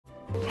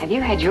Have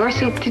you had your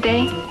soup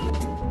today?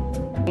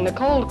 And the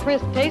cold,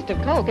 crisp taste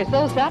of Coke is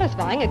so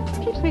satisfying,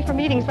 it keeps me from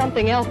eating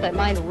something else that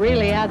might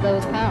really add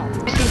those pounds.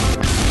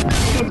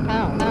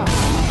 Pounds.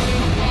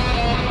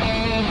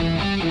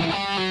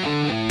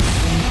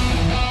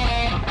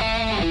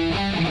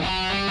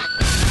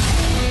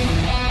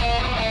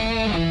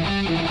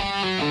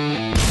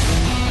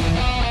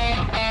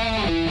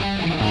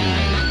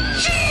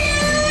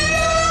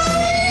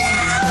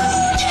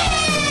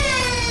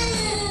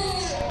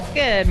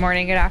 Good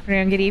morning, good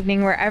afternoon, good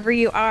evening, wherever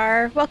you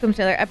are. Welcome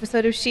to another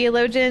episode of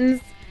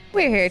Sheologians.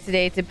 We're here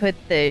today to put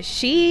the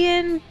she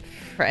in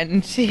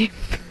friendship.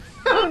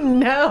 Oh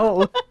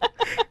no.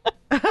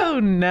 Oh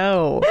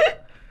no.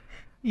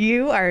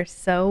 You are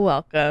so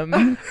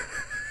welcome.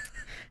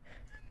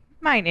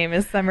 My name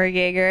is Summer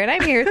Yeager, and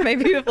I'm here with my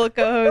beautiful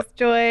co-host,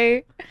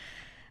 Joy.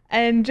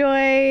 And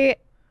Joy,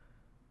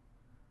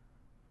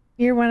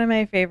 you're one of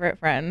my favorite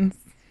friends.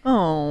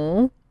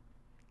 Oh.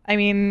 I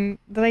mean,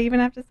 did I even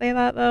have to say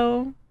that,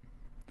 though?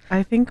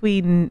 I think we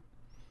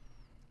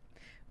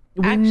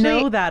Actually,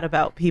 know that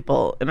about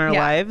people in our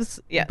lives,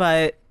 yes.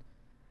 But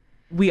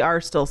we are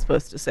still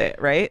supposed to say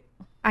it, right?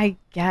 I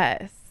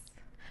guess.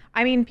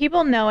 I mean,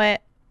 people know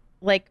it,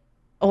 like,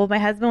 oh, my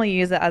husband will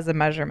use it as a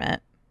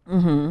measurement.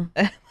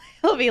 Mm-hmm.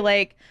 He'll be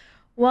like,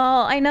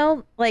 well, I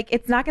know, like,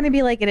 it's not going to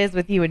be like it is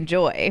with you and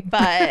Joy,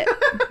 but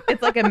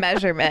it's like a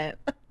measurement.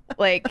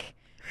 Like,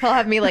 he'll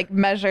have me, like,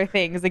 measure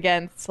things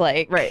against,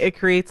 like... Right. It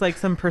creates, like,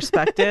 some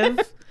perspective.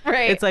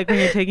 Right. It's like when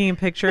you're taking a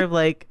picture of,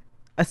 like,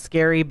 a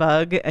scary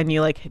bug and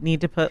you, like,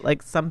 need to put,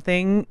 like,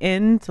 something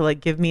in to, like,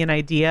 give me an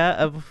idea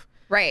of...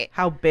 Right.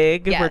 How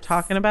big Yes. we're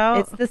talking about.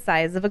 It's the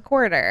size of a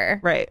quarter.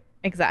 Right.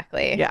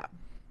 Exactly. Yeah.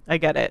 I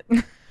get it.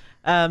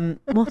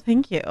 Well,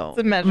 thank you. It's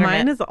a measurement.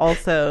 Mine is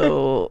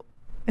also...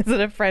 Is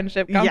it a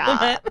friendship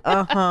compliment? Yeah.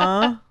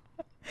 Uh-huh.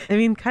 I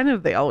mean, kind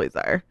of they always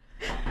are.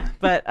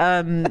 But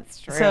That's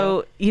true.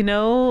 So, you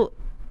know,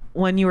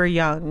 when you were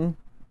young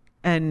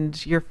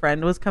and your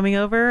friend was coming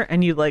over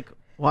and you'd like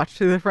watch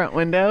through the front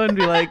window and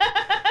be like,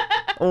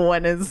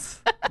 when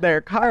is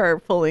their car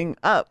pulling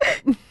up?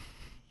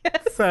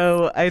 Yes.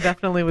 So I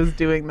definitely was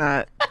doing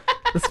that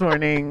this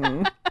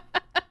morning.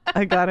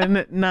 I got in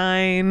at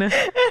 9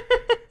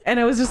 and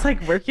I was just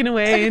like working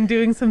away and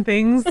doing some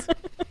things.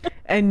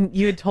 And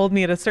you had told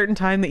me at a certain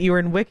time that you were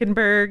in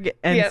Wickenburg.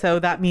 And Yep. so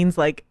that means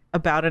like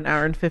about an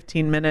hour and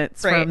 15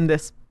 minutes Right. from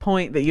this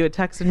point that you had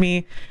texted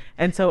me.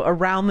 And so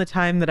around the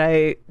time that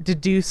I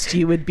deduced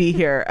you would be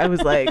here, I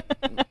was like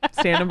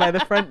standing by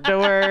the front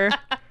door.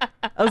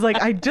 I was like,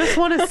 I just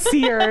want to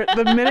see her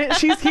the minute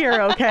she's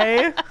here,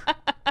 okay?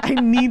 I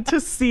need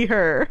to see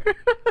her.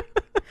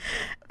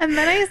 And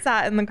then I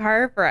sat in the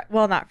car for,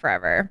 well, not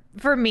forever.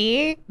 For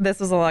me, this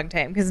was a long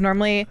time because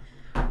normally,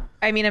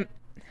 I mean,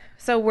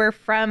 so we're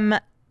from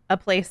a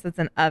place that's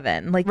an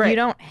oven. Like, Right. you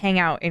don't hang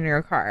out in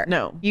your car.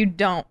 No. You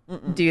don't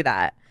do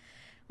that.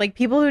 Like,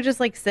 people who just,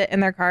 like, sit in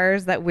their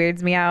cars, that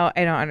weirds me out.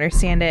 I don't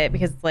understand it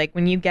because, like,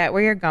 when you get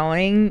where you're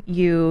going,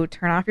 you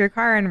turn off your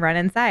car and run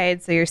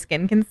inside so your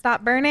skin can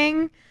stop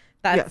burning.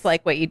 That's, Yes.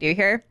 like, what you do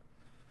here.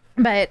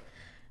 But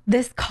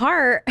this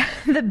car,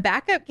 the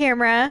backup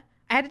camera,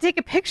 I had to take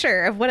a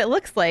picture of what it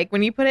looks like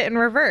when you put it in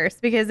reverse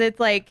because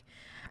it's, like,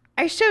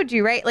 I showed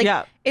you, right? Like,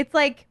 Yeah. it's,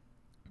 like,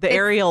 The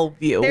aerial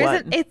view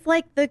one. it's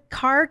like the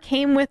car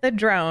came with a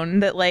drone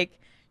that like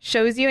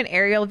shows you an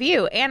aerial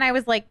view. And I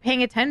was like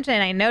paying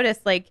attention. I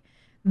noticed like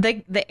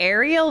the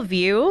aerial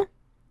view,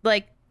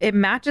 like it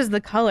matches the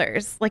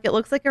colors. Like it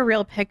looks like a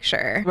real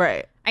picture.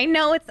 Right. I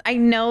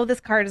know this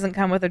car doesn't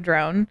come with a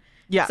drone.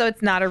 Yeah. So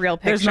it's not a real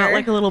picture. There's not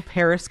like a little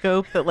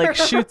periscope that like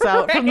shoots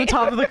out from the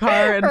top of the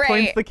car and Right.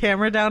 points the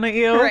camera down at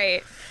you.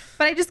 Right.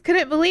 But I just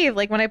couldn't believe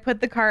like when I put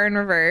the car in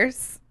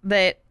reverse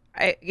that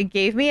it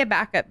gave me a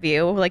backup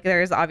view. Like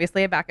there's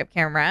obviously a backup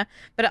camera,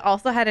 but it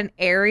also had an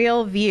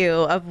aerial view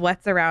of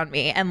what's around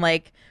me. And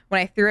like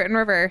when I threw it in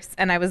reverse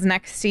and I was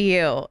next to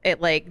you, it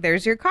like,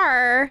 there's your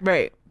car,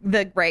 Right.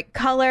 the right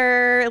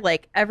color,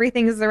 like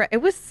everything is the right.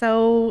 It was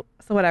so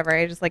whatever.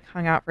 I just like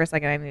hung out for a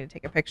second. I needed to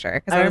take a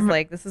picture because I was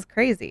like, this is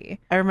crazy.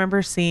 I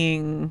remember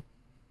seeing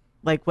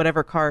like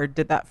whatever car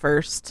did that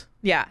first.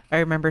 Yeah. I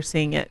remember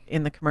seeing it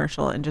in the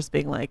commercial and just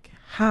being like,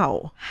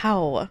 how?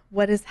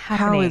 What is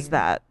happening? How is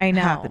that I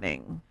know.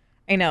 happening?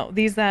 I know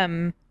these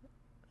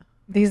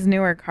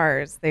newer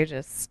cars, they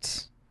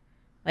just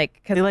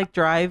like, cause They like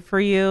drive for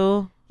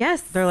you.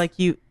 yes, They're like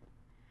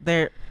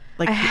they're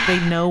like they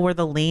know where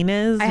the lane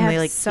is I and have they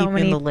like so keep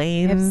many, in the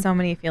lane. I have so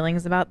many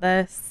feelings about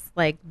this,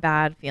 like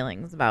bad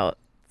feelings about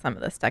some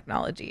of this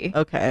technology.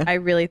 Okay. I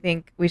really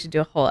think we should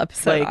do a whole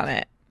episode Like, on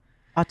it.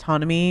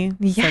 Autonomy,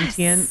 Yes.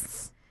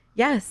 sentience.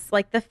 Yes,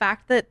 like the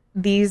fact that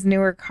these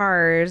newer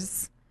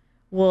cars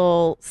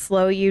will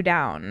slow you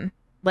down.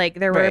 Like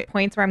there were Right.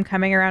 points where I'm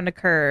coming around a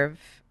curve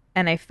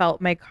and I felt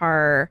my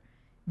car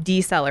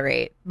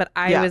decelerate, but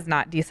I Yeah. was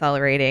not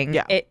decelerating.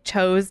 Yeah. It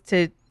chose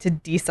to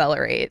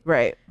decelerate.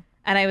 Right.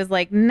 And I was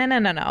like, no.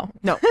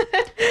 No.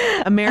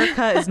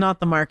 America is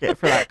not the market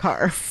for that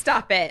car.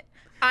 Stop it.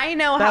 I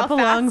know That how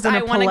belongs fast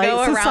in a I want to go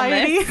polite around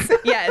society. this.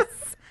 Yes.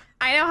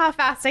 I know how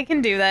fast I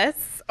can do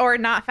this or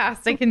not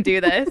fast I can do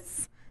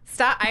this.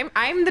 Stop.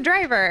 I'm the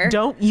driver.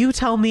 Don't you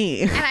tell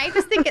me. And I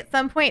just think at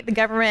some point the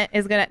government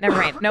is gonna. Never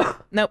mind. Nope.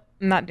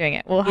 I'm not doing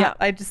it. We'll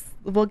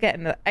get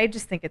into. I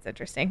just think it's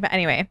interesting. But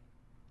anyway,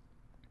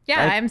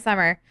 yeah, I'm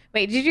Summer.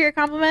 Wait, did you do your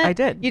compliment? I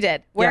did. You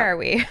did. Where Yeah. are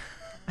we?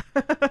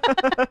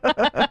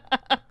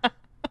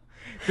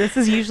 This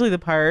is usually the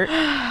part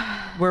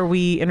where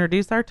we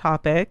introduce our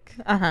topic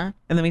And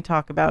then we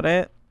talk about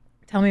it.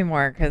 tell me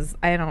more, because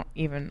I don't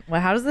even.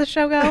 Well, how does this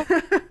show go?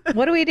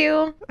 What do we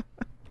do?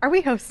 Are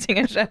we hosting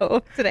a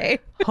show today?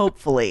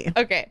 Hopefully.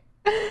 Okay.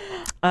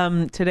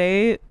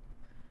 Today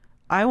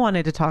I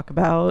wanted to talk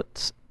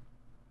about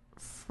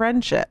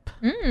friendship.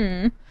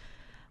 It's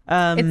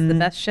the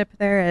best ship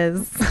there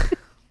is.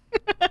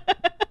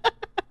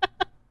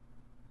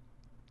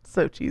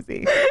 So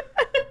cheesy.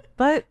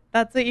 But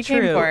That's what you true.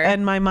 came for.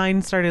 And my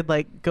mind started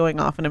like going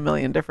off in a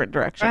million different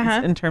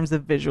directions in terms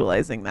of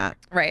visualizing that.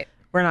 right.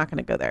 We're not going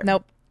to go there.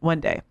 Nope. One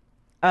day.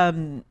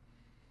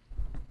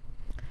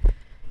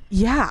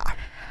 Yeah.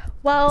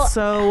 Well,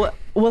 So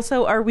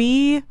are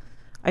we?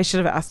 I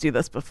should have asked you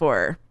this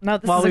before. no,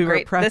 this while is a we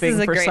great, were this is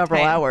prepping a for great several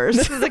time. hours.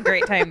 This is a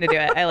great time to do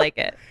it. I like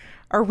it.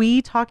 Are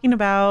we talking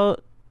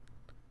about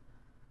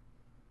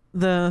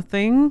the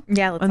thing?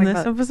 Yeah, let's on talk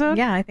this about, episode?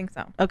 Yeah, I think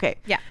so. Okay.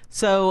 Yeah.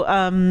 So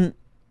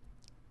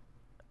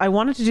I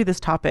wanted to do this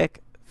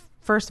topic.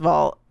 First of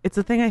all, it's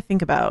a thing I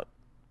think about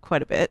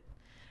quite a bit.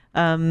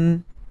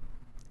 And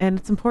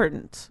it's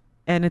important.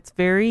 And it's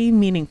very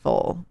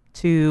meaningful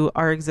to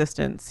our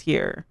existence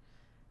here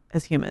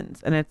as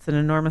humans. And it's an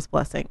enormous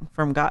blessing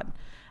from God.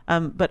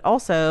 But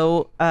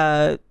also,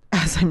 as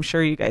I'm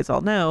sure you guys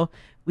all know,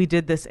 we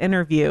did this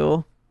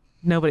interview.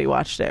 Nobody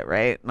watched it,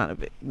 right?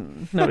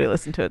 Nobody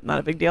listened to it. Not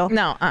a big deal.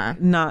 No,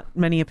 Not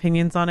many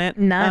opinions on it.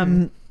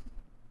 None.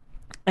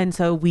 And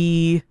so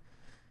we,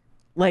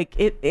 like,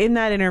 in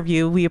that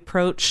interview, we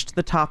approached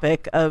the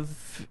topic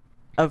of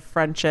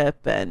friendship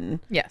and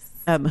yes.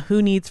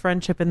 who needs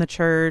friendship in the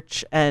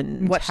church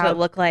and What should it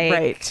look like?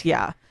 Right.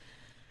 Yeah.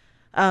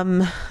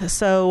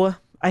 So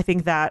I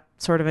think that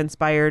sort of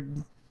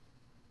inspired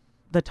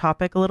the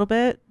topic a little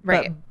bit.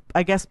 Right. But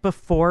I guess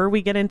before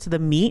we get into the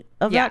meat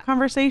of Yeah. that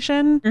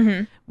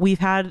conversation, we've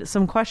had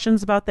some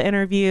questions about the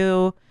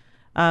interview.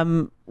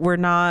 We're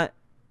not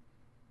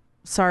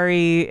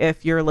sorry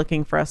if you're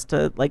looking for us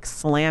to like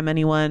slam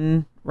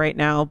anyone right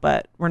now,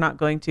 but we're not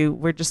going to.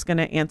 We're just going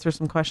to answer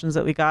some questions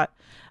that we got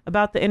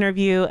about the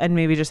interview and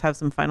maybe just have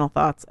some final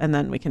thoughts, and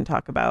then we can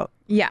talk about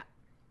Yeah.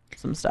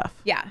 some stuff.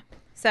 Yeah.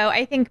 So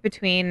I think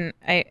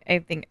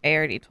I think I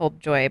already told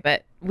Joy,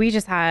 but we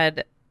just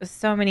had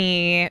so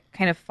many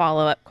kind of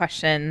follow-up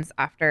questions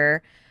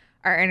after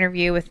our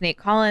interview with Nate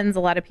Collins. A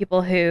lot of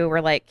people who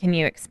were like, can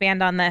you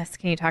expand on this?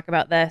 Can you talk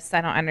about this?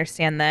 I don't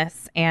understand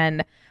this.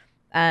 And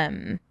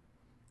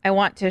I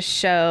want to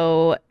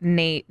show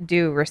Nate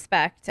due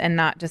respect and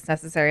not just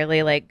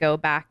necessarily like go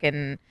back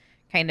and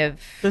kind of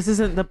This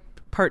isn't the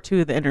part 2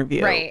 of the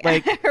interview. right.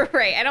 Like,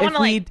 right. I don't want if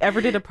to we like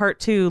ever did a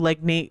part 2,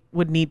 like Nate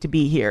would need to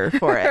be here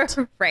for it.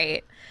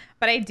 right.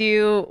 But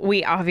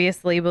we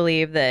obviously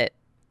believe that,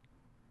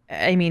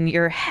 I mean,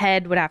 your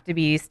head would have to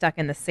be stuck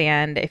in the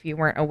sand if you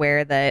weren't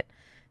aware that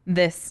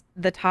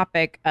the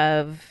topic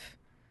of,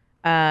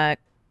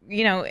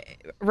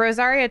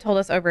 Rosaria told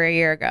us over a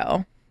year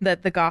ago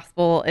that the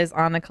gospel is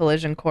on a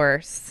collision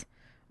course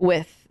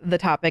with the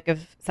topic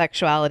of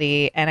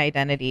sexuality and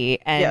identity.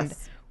 And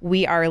Yes.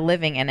 we are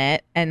living in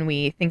it. And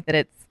we think that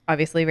it's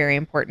obviously very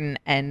important.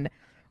 And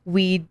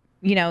we,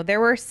 there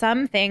were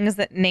some things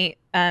that Nate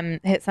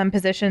hit, some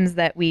positions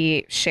that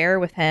we share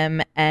with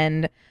him.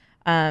 And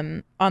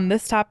on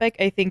this topic,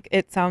 I think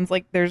it sounds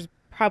like there's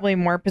probably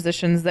more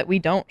positions that we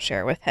don't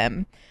share with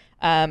him.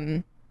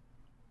 And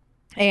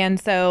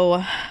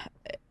so,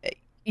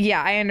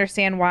 yeah, I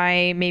understand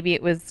why maybe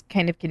it was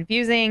kind of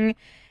confusing.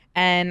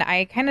 And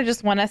I kind of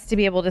just want us to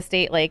be able to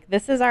state, like,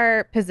 this is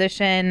our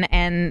position,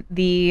 and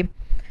the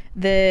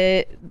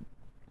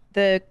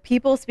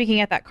people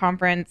speaking at that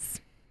conference,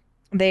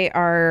 they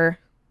are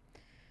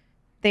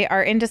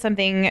into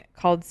something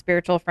called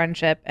spiritual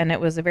friendship, and it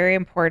was a very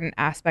important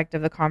aspect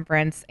of the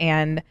conference.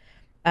 And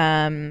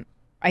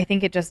I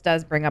think it just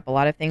does bring up a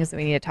lot of things that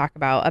we need to talk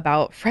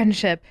about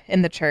friendship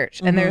in the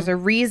church. And there's a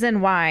reason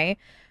why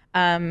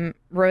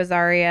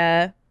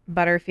Rosaria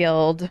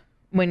Butterfield,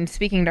 when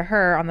speaking to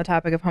her on the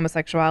topic of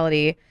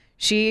homosexuality,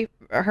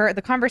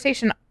 the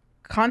conversation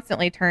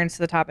constantly turns to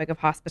the topic of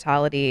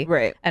hospitality,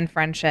 Right. and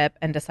friendship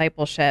and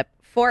discipleship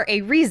for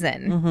a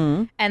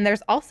reason. And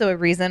there's also a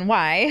reason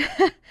why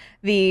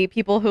the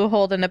people who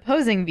hold an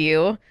opposing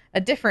view, a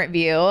different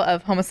view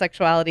of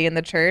homosexuality in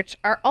the church,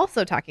 are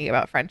also talking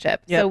about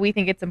friendship. Yep. So we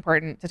think it's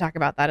important to talk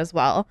about that as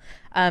well.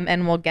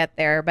 And we'll get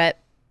there. But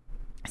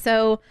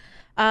so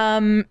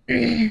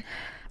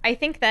I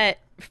think that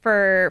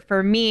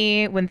for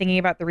me, when thinking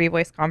about the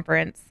Revoice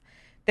conference,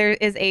 there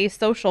is a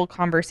social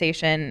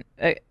conversation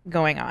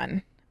going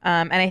on.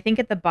 And I think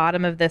at the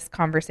bottom of this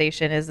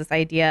conversation is this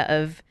idea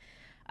of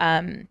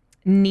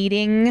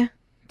needing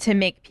to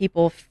make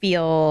people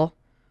feel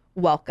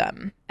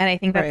welcome. And I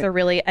think that's Right. a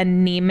really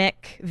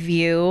anemic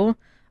view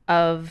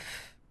of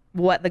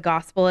what the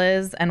gospel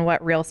is and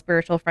what real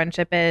spiritual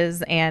friendship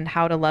is and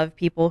how to love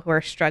people who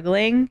are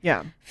struggling.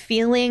 Yeah.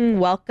 Feeling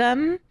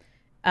welcome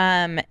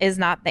is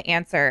not the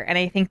answer. And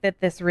I think that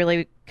this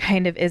really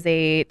kind of is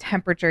a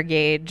temperature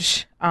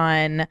gauge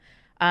on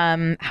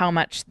how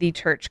much the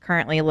church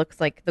currently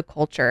looks like the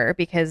culture,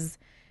 because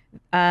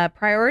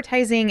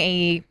prioritizing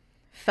a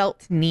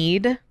felt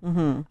need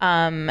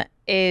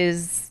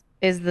is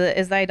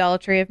the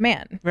idolatry of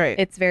man. Right.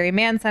 It's very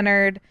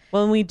man-centered.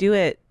 Well, and we do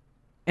it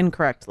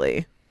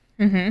incorrectly.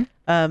 And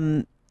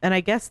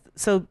I guess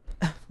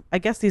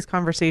these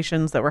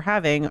conversations that we're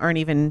having aren't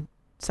even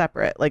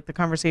separate. Like the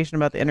conversation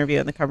about the interview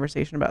and the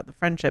conversation about the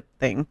friendship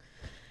thing,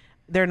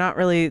 they're not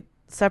really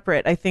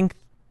separate. I think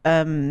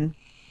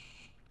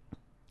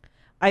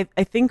I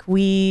think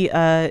we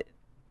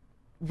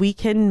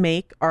can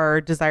make our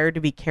desire to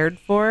be cared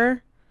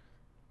for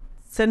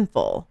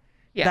sinful.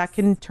 Yes. That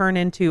can turn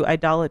into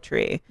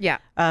idolatry. Yeah.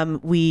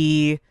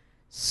 We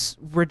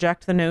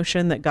reject the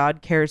notion that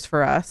God cares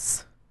for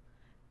us,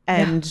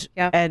 and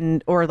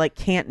or like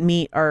can't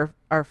meet our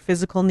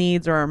physical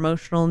needs or our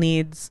emotional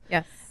needs.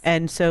 Yes.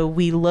 And so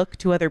we look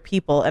to other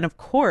people, and of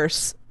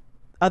course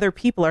other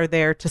people are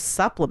there to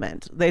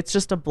supplement. It's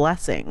just a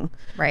blessing.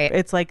 Right.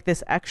 It's like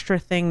this extra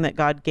thing that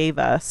God gave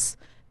us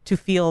to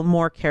feel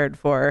more cared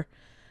for.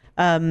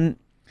 And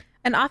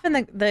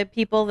often the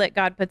people that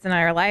God puts in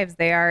our lives,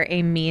 they are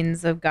a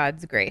means of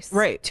God's grace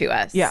to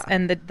us. Yeah.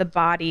 And the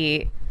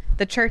body,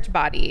 the church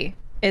body,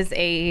 is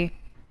a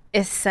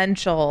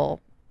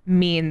essential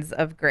means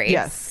of grace.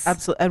 Yes,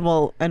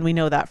 absolutely. And we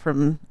know that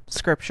from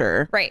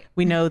scripture. Right.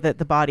 We know that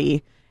the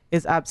body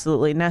is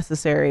absolutely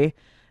necessary.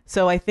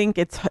 So I think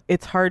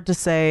it's hard to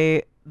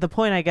say. The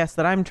point I guess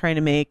that I'm trying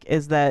to make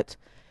is that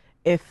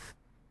if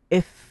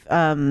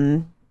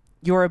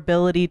your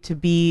ability to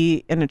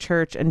be in a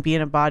church and be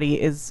in a body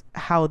is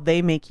how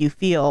they make you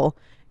feel,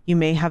 you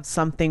may have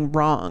something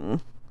wrong.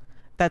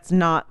 That's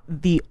not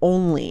the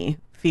only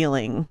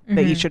feeling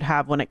that you should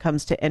have when it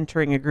comes to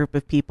entering a group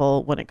of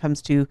people, when it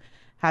comes to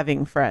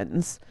having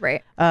friends.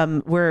 Right.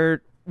 We're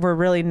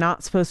really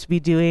not supposed to be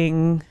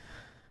doing,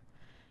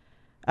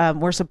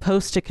 we're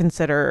supposed to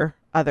consider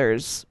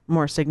others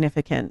more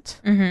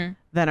significant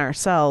than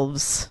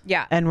ourselves.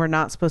 Yeah. And we're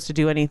not supposed to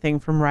do anything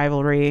from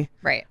rivalry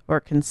Right. or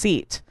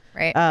conceit.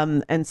 Right.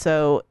 And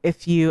so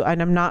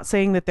and I'm not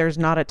saying that there's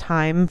not a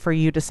time for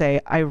you to say,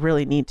 I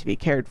really need to be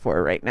cared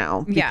for right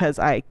now because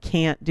I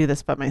can't do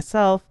this by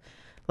myself.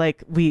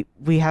 Like we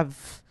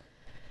have,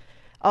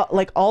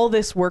 like all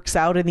this works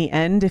out in the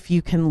end if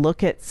you can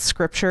look at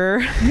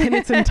scripture in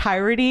its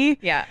entirety.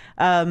 Yeah.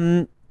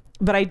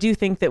 But I do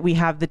think that we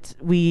have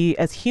we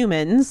as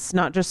humans,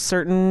 not just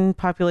certain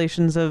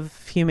populations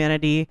of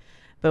humanity,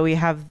 but we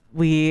have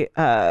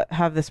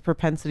this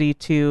propensity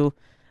to,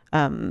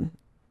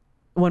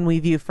 when we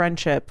view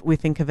friendship, we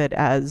think of it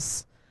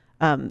as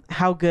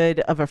how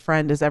good of a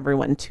friend is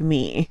everyone to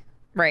me.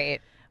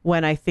 Right.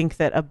 When I think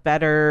that a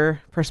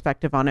better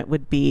perspective on it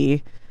would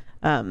be,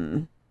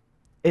 I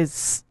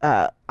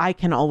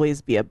can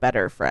always be a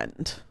better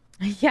friend.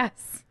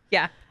 Yes.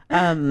 Yeah.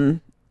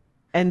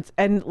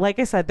 And like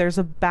I said, there's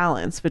a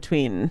balance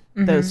between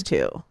those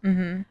two.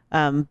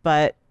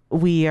 But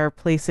we are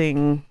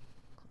placing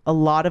a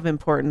lot of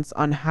importance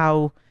on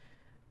how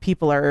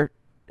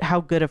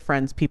good of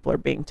friends people are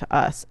being to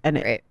us. And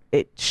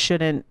it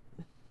shouldn't,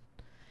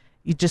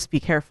 you just be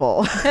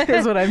careful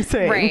is what I'm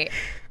saying. Right.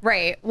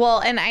 Right. Well,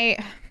 and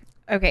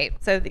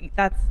so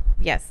that's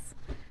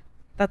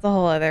a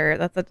whole other,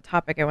 that's a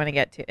topic I want to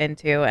get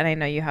into. And I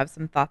know you have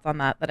some thoughts on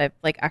that I've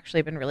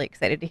actually been really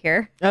excited to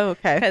hear. Oh,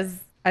 okay. Because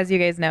as you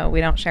guys know,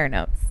 we don't share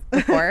notes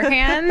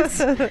beforehand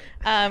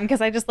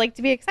because I just like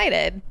to be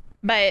excited.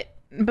 But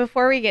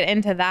before we get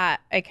into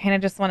that, I kind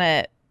of just want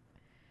to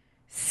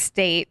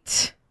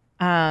state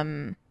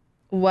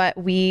what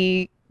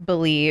we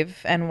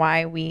believe and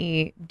why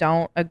we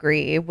don't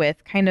agree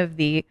with kind of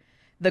the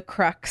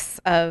crux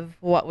of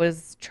what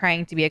was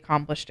trying to be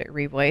accomplished at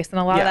Revoice. And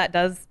a lot of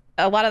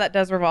that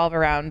does revolve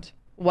around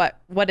what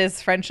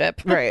is friendship.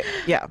 Right.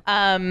 Yeah.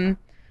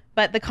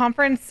 But the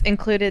conference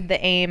included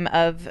the aim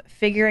of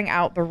figuring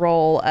out the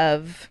role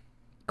of,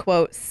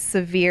 quote,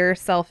 severe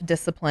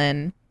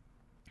self-discipline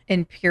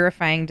in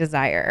purifying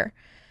desire.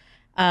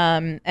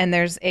 And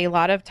there's a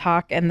lot of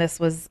talk, and this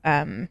has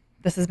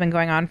been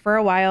going on for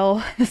a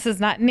while. This is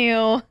not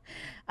new.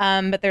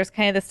 But there's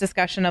kind of this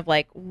discussion of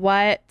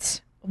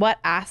what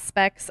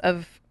aspects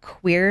of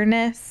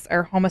queerness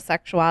or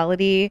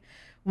homosexuality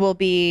will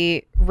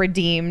be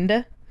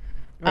redeemed.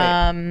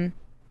 Right.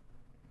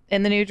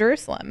 In the New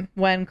Jerusalem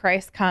when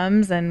Christ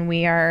comes and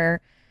we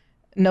are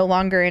no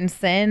longer in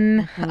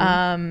sin.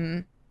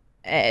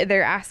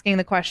 They're asking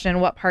the question,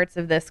 what parts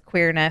of this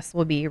queerness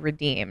will be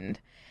redeemed?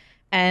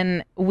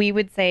 And we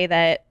would say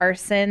that our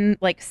sin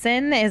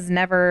is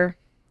never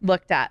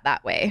looked at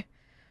that way.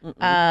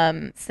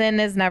 Sin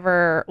is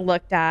never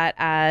looked at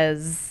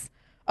as,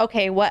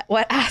 okay, what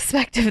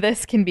aspect of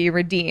this can be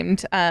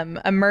redeemed?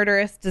 A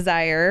murderous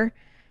desire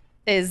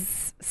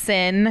is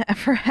sin,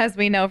 as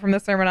we know from the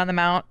Sermon on the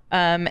Mount,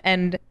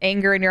 and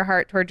anger in your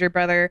heart towards your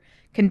brother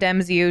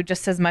condemns you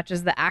just as much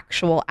as the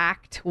actual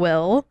act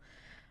will,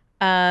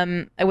 which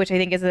I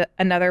think is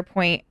another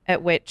point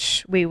at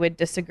which we would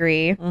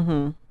disagree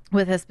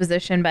with his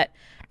position. But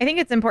I think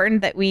it's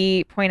important that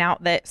we point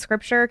out that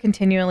Scripture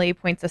continually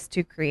points us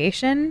to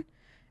creation.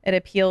 It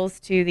appeals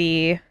to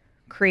the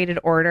created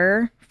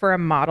order for a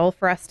model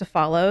for us to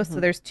follow. So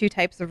there's two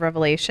types of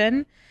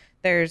revelation.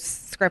 There's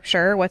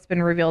Scripture, what's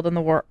been revealed in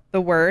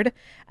the Word,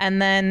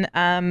 and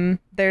then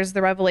there's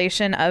the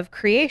revelation of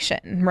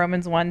creation.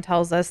 Romans 1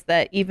 tells us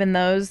that even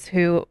those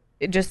who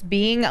just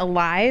being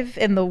alive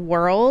in the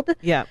world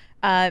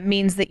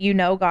means that you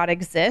know God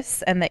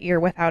exists and that you're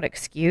without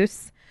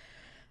excuse.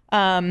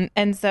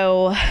 And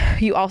so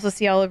you also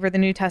see all over the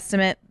New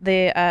Testament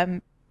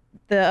the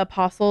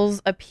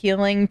apostles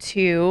appealing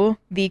to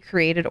the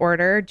created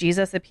order.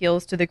 Jesus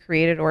appeals to the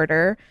created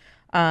order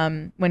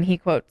when he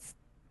quotes,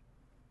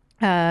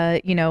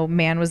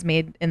 man was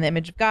made in the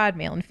image of God,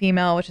 male and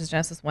female, which is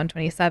Genesis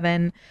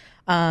 1:27.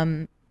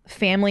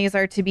 Families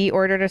are to be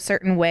ordered a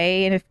certain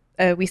way, and if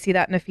we see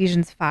that in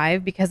Ephesians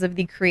 5 because of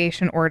the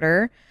creation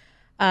order.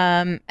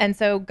 And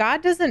so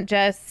God doesn't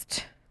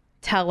just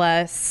tell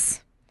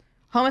us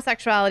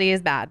homosexuality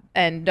is bad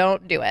and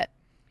don't do it.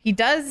 He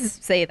does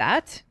say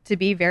that, to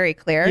be very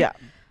clear. Yeah.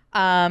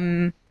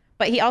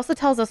 But he also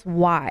tells us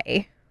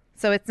why.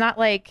 So it's not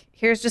like,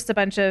 here's just a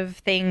bunch of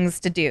things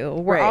to do.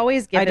 We're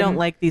always given... I don't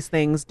like these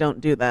things, don't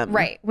do them.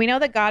 Right. We know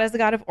that God is a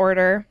God of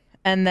order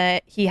and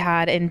that he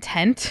had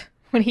intent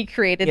when he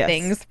created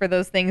things for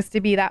those things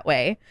to be that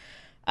way.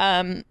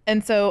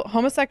 And so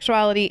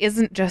homosexuality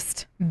isn't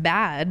just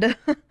bad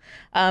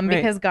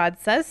because God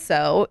says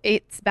so.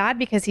 It's bad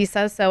because he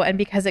says so and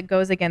because it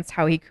goes against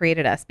how he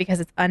created us, because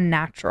it's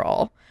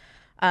unnatural.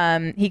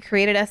 He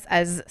created us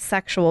as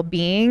sexual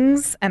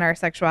beings, and our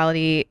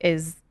sexuality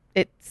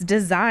it's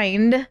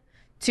designed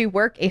to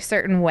work a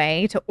certain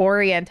way, to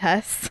orient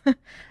us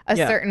a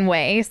certain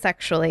way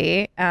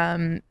sexually.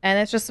 And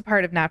it's just a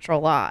part of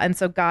natural law. And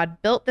so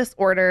God built this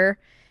order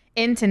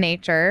into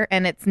nature,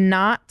 and it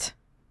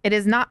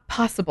is not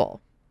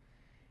possible.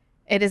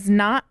 It is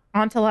not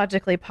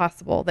ontologically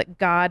possible that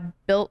God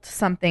built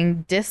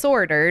something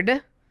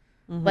disordered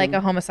like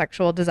a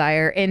homosexual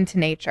desire into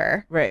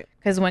nature. Right.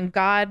 Because when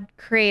God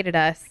created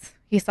us,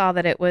 he saw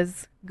that it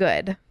was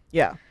good.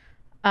 Yeah.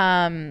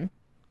 And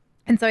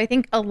so I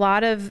think a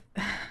lot of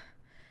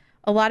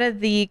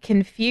the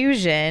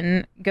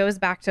confusion goes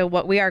back to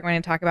what we are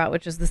going to talk about,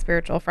 which is the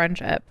spiritual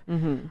friendship.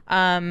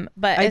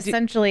 But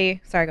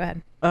essentially, sorry, go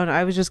ahead. Oh, no,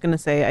 I was just going to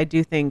say, I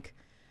do think,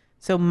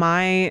 so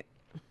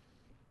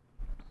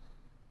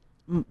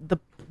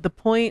the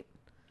point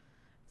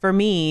for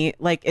me,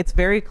 like, it's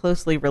very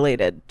closely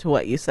related to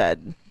what you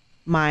said.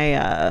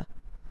 My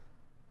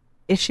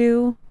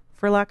issue,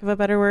 for lack of a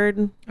better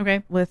word,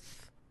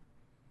 with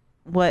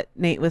what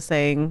Nate was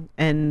saying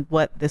and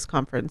what this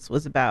conference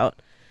was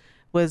about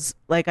was,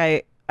 like,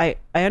 I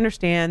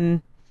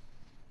understand,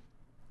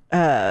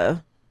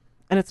 and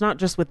it's not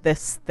just with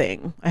this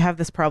thing. I have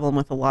this problem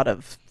with a lot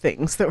of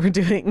things that we're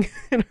doing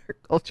in our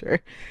culture.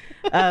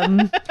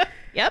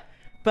 Yep.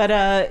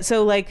 But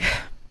so, like,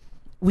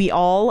 we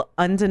all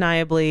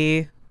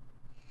undeniably,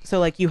 so,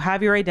 like, you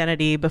have your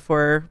identity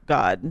before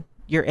God.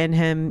 You're in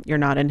him, you're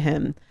not in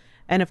him.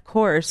 And of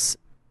course,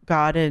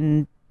 God,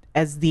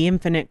 as the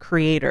infinite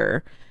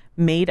creator,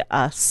 made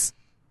us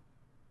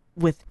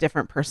with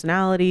different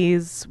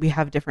personalities. We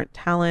have different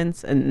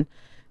talents and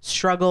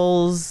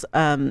struggles.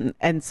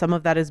 And some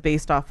of that is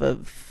based off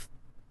of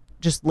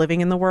just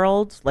living in the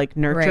world, like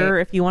nurture,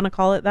 if you want to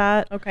call it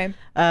that. Okay.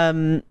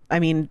 I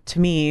mean, to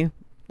me,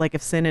 like,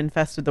 if sin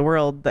infested the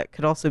world, that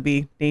could also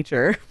be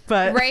nature.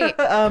 But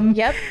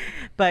yep.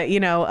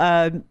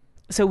 But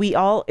so we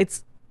all,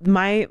 it's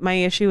my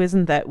issue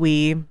isn't that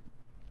we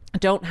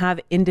don't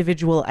have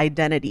individual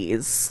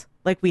identities.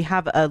 Like, we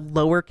have a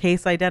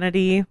lowercase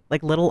identity,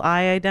 like little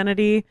I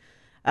identity.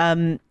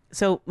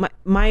 So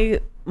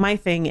my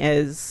thing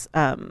is,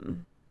 I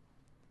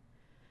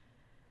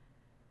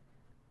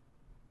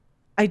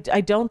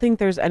don't think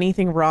there's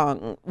anything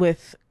wrong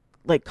with,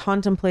 like,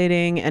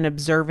 contemplating and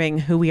observing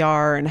who we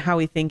are and how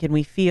we think and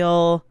we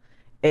feel.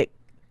 It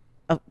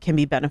can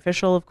be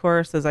beneficial, of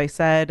course, as I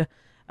said.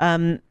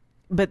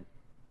 But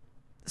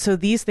so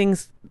these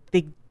things,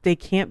 they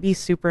can't be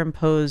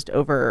superimposed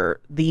over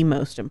the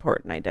most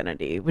important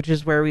identity, which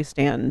is where we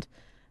stand,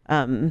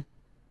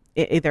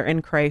 either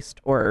in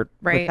Christ or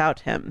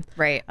without him.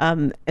 Right.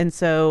 And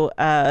so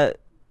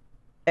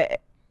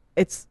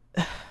it's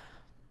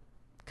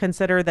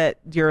consider that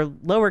your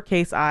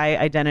lowercase I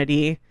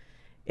identity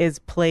is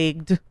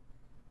plagued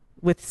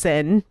with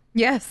sin.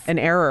 Yes. And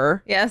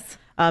error. Yes.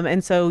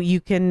 And so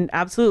you can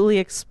absolutely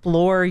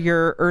explore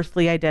your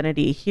earthly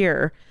identity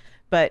here.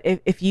 But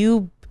if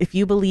you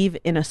believe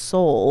in a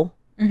soul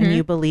and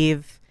you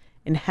believe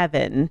in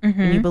heaven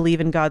and you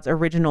believe in God's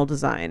original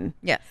design,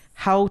 yes,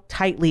 how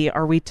tightly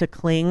are we to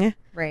cling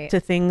to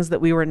things that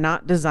we were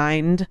not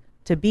designed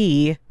to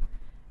be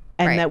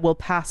and that will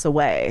pass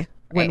away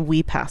when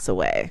we pass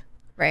away?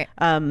 Right.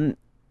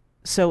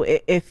 So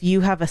if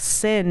you have a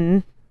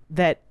sin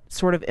that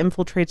sort of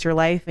infiltrates your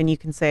life and you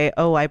can say,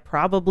 oh, I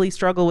probably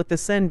struggle with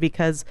this sin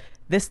because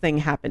this thing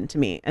happened to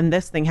me and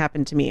this thing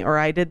happened to me, or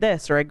I did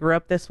this, or I grew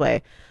up this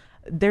way.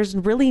 There's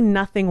really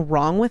nothing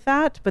wrong with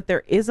that, but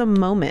there is a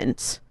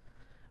moment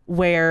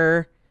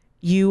where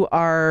you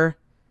are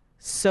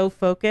so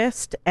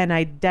focused and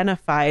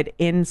identified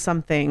in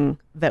something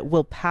that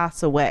will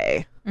pass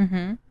away.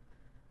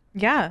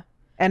 Yeah.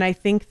 And I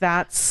think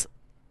that's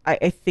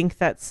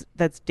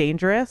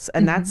dangerous.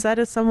 And that said,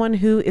 as someone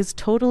who is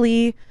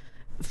totally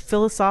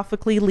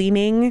philosophically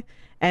leaning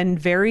and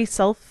very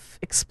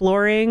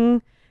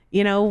self-exploring,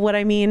 you know what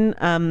I mean?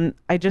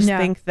 I just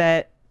think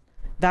that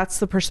that's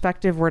the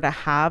perspective we're to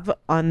have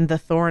on the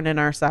thorn in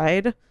our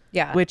side.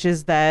 Yeah. Which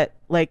is that,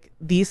 like,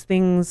 these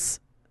things,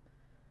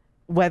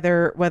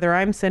 whether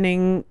I'm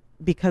sinning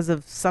because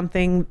of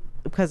something,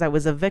 because I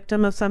was a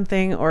victim of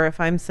something, or if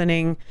I'm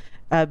sinning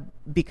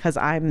because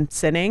I'm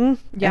sinning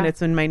and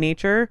it's in my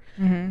nature,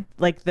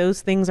 like,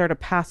 those things are to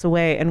pass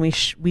away, and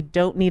we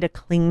don't need to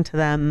cling to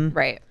them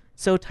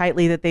so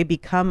tightly that they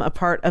become a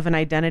part of an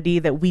identity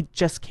that we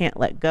just can't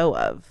let go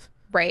of.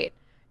 Right.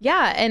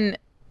 Yeah. And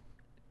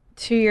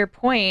to your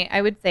point,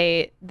 I would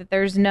say that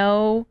there is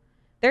no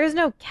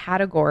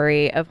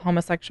category of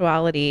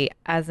homosexuality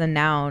as a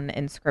noun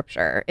in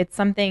scripture. It's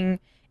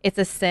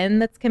a sin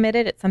that's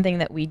committed. It's something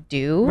that we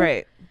do.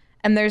 Right.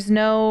 And there's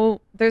no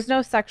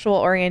sexual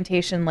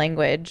orientation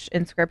language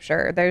in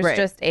scripture. There's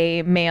just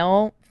a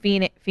male,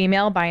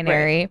 female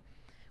binary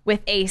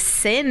with a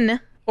sin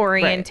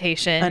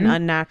orientation, an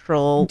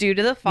unnatural, due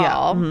to the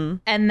fall.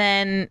 And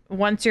then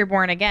once you're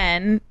born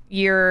again,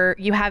 you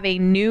have a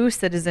new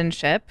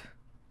citizenship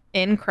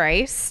in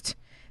Christ,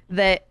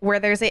 that where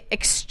there's an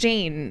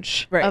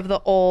exchange of the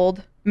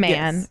old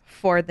man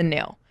for the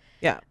new.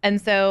 Yeah. And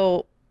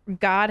so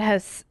God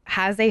has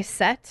a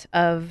set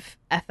of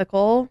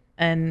ethical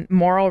and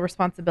moral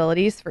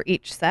responsibilities for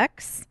each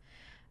sex.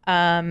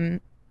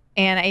 And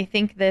I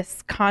think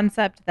this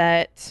concept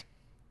that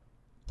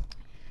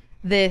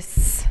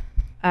this,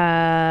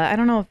 I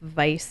don't know if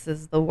vice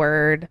is the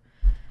word.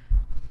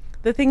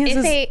 The thing is,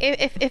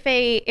 if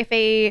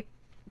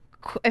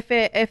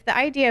the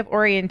idea of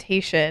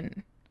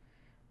orientation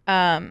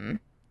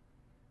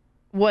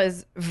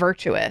was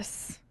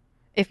virtuous,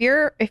 if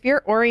your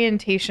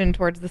orientation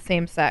towards the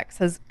same sex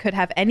could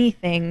have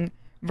anything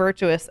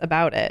virtuous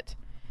about it,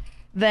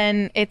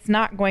 then it's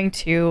not going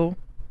to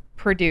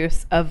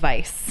produce a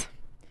vice.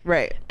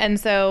 Right. And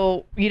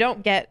so you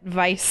don't get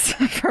vice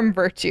from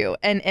virtue.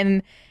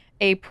 And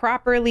a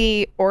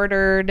properly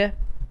ordered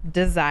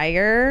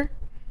desire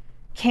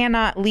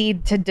cannot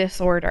lead to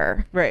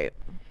disorder. Right.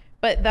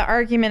 But the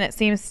argument, it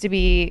seems to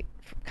be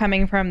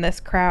coming from this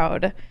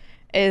crowd,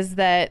 is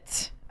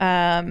that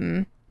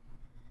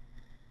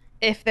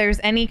if there's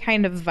any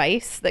kind of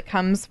vice that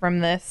comes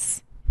from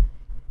this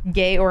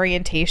gay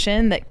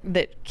orientation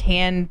that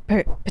can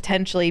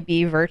potentially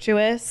be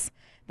virtuous,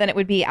 then it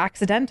would be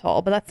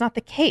accidental. But that's not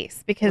the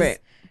case, because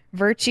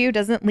virtue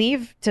doesn't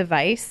lead to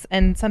vice,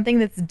 and something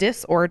that's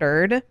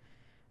disordered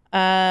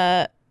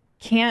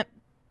can't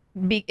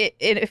be.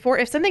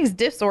 If something's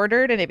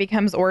disordered and it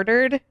becomes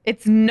ordered,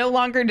 it's no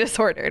longer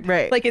disordered.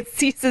 Right. Like, it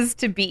ceases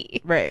to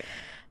be. Right.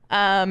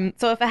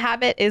 So if a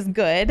habit is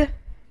good,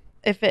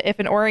 if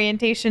an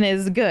orientation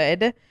is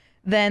good,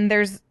 then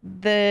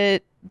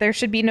there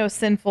should be no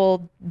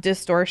sinful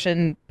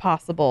distortion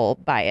possible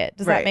by it.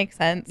 Does that make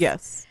sense?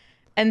 Yes.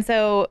 And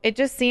so it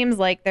just seems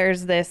like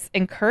there's this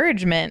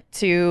encouragement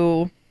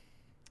to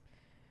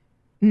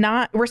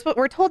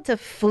we're told to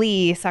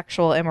flee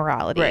sexual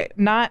immorality,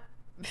 not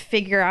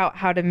figure out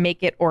how to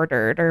make it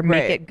ordered or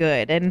make it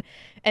good.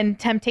 And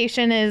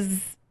temptation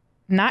is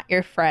not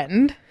your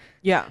friend.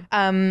 Yeah.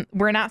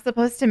 We're not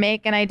supposed to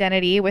make an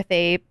identity with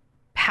a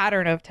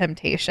pattern of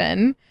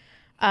temptation.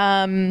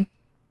 And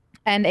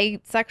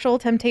a sexual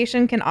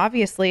temptation can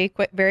obviously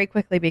very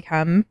quickly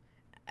become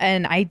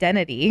an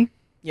identity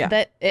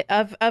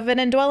of an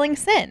indwelling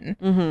sin.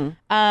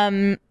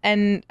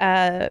 And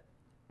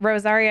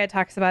Rosaria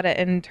talks about it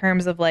in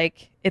terms of,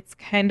 like, it's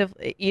kind of,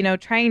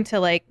 trying to,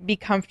 like, be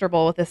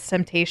comfortable with this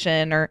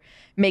temptation or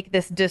make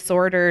this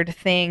disordered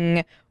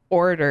thing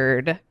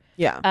ordered.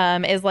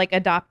 Is like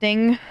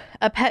adopting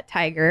a pet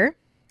tiger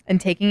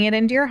and taking it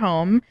into your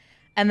home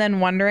and then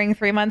wondering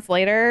 3 months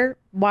later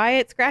why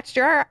it scratched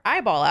your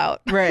eyeball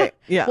out. Right.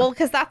 Yeah. Well,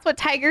 because that's what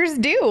tigers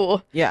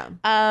do. Yeah.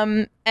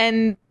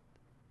 And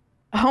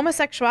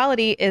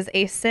homosexuality is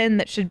a sin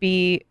that should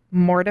be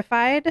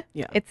mortified.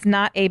 Yeah. It's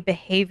not a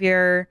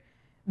behavior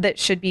that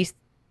should be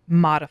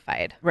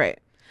modified. Right.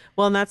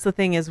 Well, and that's the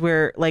thing, is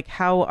we're like,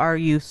 how are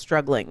you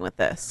struggling with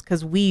this?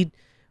 Because we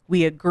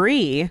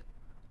agree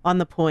on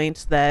the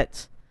point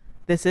that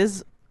this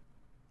is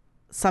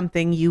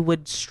something you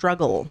would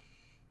struggle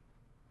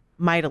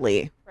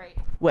mightily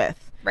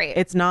with. Right.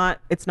 It's not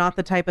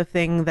the type of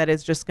thing that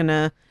is just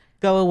gonna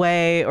go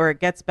away or it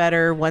gets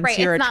better once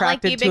you're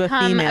attracted to a female. It's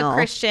not like you become a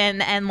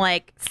Christian and,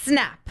 like,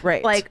 snap.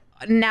 Right. Like,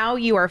 now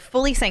you are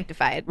fully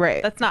sanctified.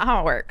 Right. That's not how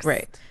it works.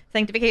 Right.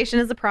 Sanctification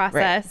is a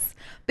process,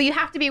 but you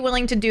have to be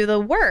willing to do the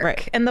work.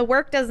 Right. And the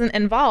work doesn't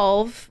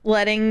involve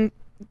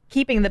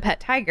keeping the pet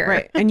tiger.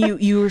 Right. And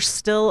you were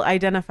still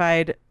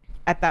identified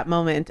at that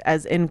moment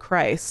as in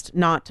Christ,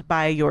 not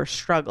by your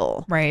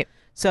struggle. Right.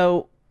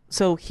 So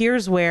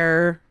here's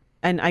where,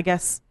 and I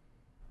guess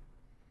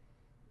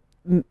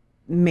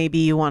maybe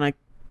you want to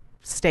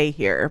stay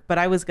here, but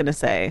I was going to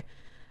say,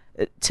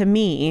 to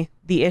me,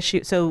 the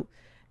issue, so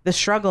the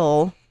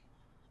struggle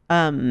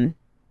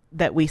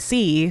that we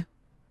see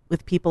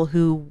with people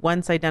who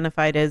once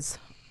identified as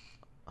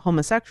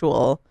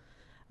homosexual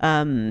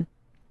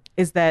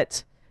is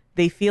that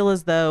they feel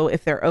as though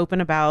if they're open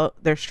about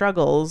their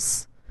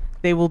struggles,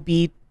 they will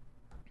be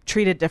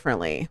treated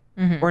differently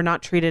or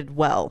not treated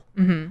well.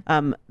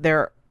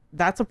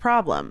 That's a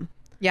problem.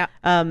 Yeah.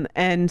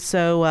 And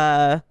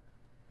so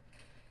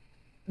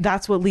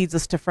that's what leads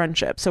us to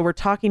friendship. So we're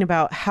talking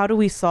about how do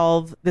we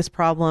solve this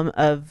problem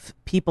of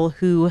people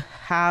who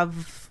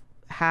have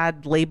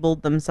had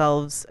labeled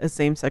themselves as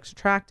same-sex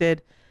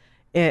attracted.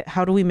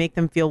 How do we make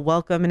them feel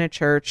welcome in a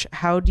church?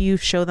 How do you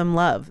show them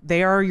love?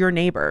 They are your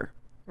neighbor.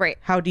 Right.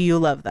 How do you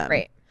love them?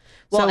 Right.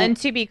 Well, So- and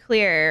to be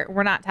clear,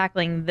 we're not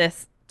tackling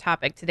this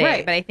topic today,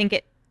 Right. but I think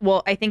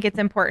it's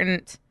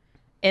important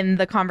in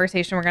the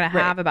conversation we're going to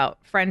have about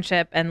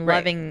friendship and Right.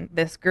 loving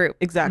this group.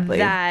 Exactly.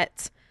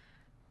 That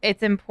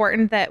it's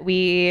important that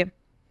we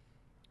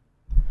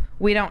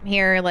don't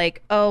hear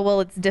like, oh,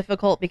 well, it's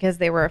difficult because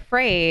they were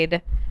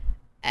afraid,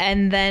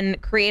 and then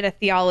create a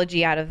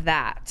theology out of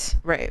that.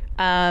 Right.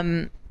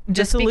 The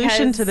The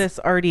solution to this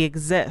already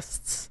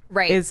exists.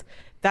 Right.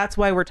 That's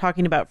why we're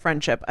talking about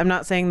friendship. I'm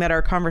not saying that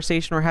our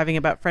conversation we're having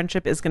about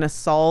friendship is going to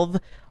solve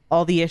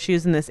all the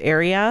issues in this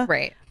area.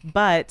 Right.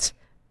 But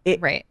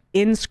Right.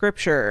 in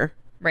scripture,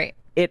 Right.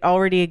 it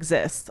already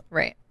exists.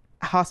 Right.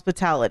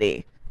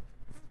 Hospitality,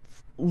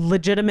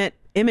 legitimate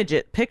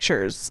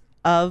pictures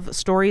of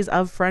stories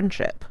of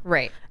friendship.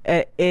 Right.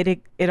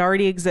 It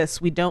already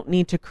exists. We don't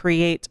need to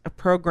create a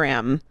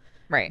program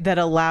Right. that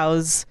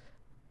allows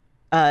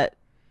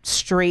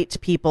straight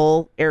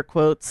people, air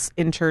quotes,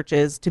 in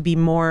churches to be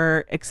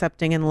more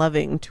accepting and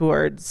loving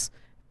towards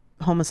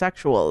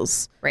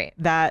homosexuals. Right.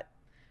 That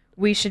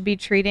We should be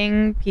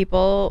treating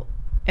people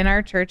in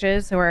our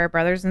churches who are our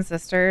brothers and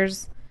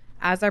sisters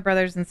as our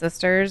brothers and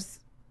sisters,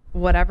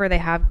 whatever they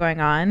have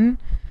going on.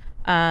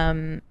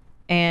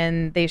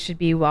 And they should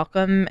be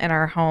welcome in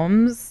our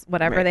homes,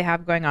 whatever Right. they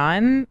have going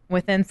on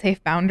within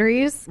safe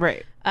boundaries.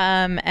 right.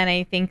 And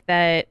I think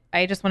that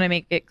I just want to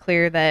make it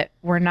clear that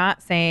we're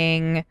not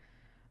saying,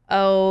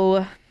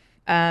 oh,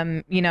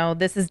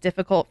 this is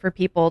difficult for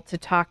people to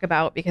talk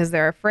about because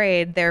they're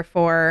afraid.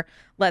 Therefore,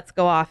 let's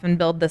go off and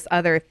build this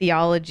other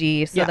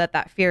theology so Yeah.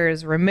 that fear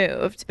is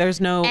removed.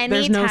 There's no sin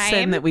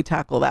Anytime- that we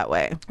tackle that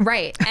way.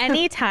 Right.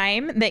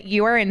 Anytime that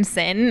you are in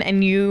sin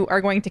and you are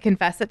going to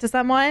confess it to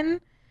someone,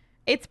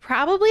 it's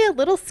probably a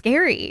little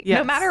scary, no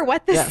Yes. matter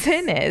what the Yes.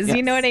 sin is.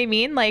 You know Yes. what I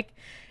mean? Like,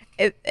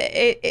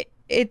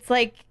 it's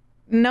like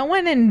no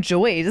one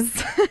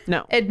enjoys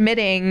No.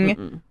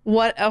 admitting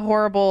what a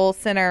horrible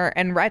sinner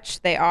and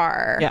wretch they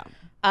are. Yeah.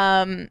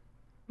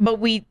 But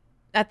we,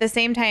 at the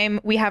same time,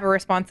 we have a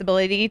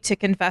responsibility to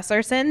confess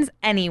our sins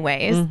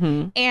anyways.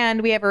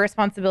 And we have a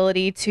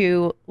responsibility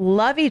to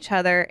love each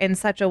other in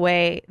such a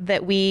way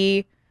that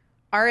we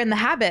are in the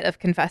habit of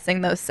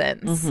confessing those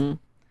sins.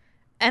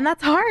 And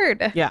that's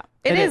hard. Yeah.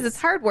 It is. It's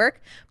hard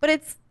work, but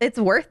it's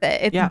worth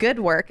it. It's Yeah. good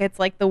work. It's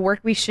like the work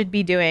we should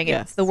be doing.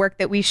 Yes. It's the work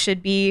that we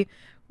should be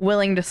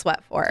willing to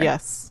sweat for.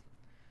 Yes.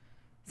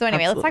 So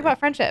anyway, let's talk Absolutely. about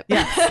friendship.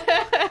 Yes.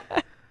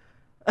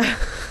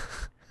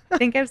 I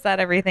think I've said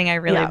everything I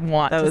really Yeah,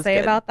 want that to was say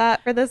good. about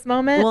that for this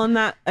moment. Well, and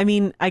that, I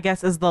mean, I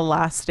guess as the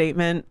last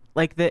statement,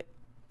 like that,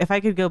 if I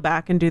could go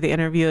back and do the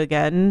interview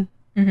again,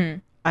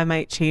 I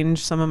might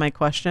change some of my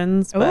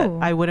questions, but Ooh.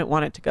 I wouldn't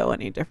want it to go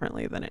any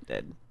differently than it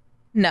did.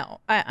 No,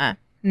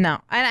 no.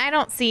 And I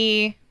don't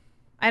see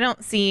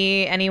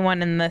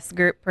anyone in this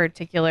group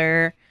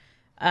particular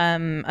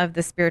of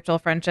the spiritual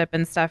friendship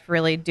and stuff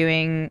really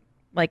doing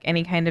like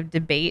any kind of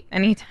debate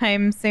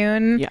anytime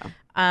soon. Yeah.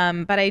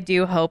 But I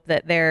do hope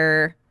that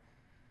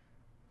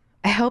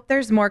I hope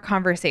there's more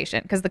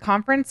conversation because the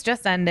conference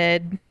just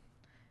ended.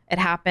 It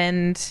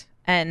happened,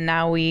 and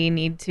now we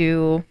need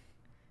to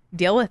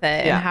deal with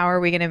it. Yeah. And how are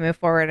we going to move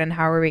forward? And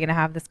how are we going to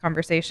have this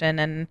conversation?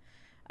 And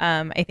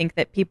I think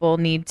that people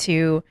need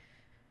to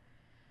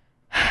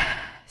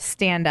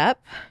stand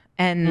up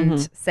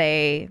and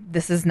say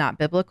this is not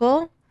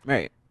biblical.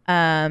 Right.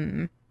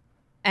 And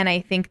I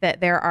think that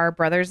there are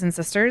brothers and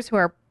sisters who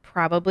are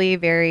probably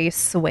very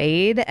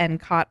swayed and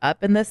caught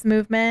up in this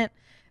movement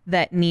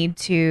that need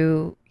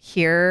to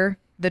hear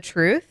the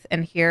truth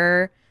and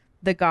hear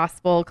the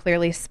gospel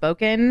clearly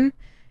spoken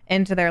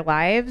into their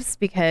lives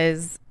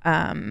because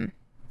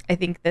I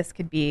think this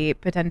could be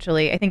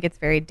potentially, I think it's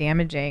very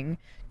damaging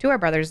to our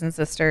brothers and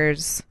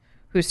sisters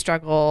who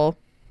struggle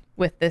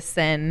with this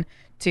sin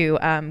to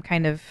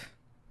kind of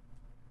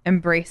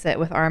embrace it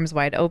with arms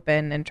wide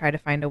open and try to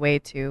find a way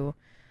to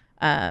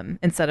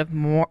instead of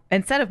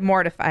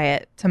mortify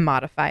it, to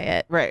modify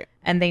it. Right.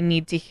 And they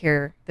need to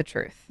hear the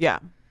truth. Yeah.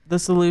 The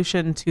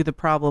solution to the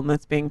problem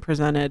that's being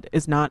presented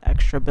is not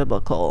extra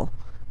biblical.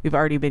 We've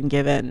already been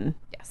given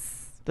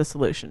the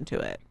solution to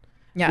it,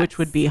 which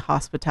would be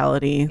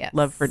hospitality,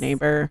 love for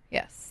neighbor,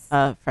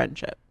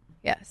 friendship.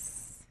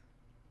 Yes.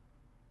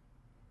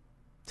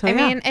 So, I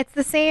mean, it's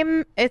the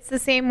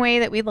same way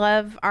that we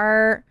love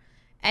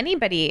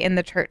anybody in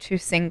the church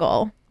who's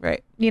single.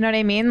 Right. You know what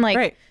I mean? Like,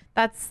 right.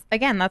 That's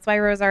why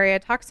Rosaria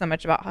talks so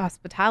much about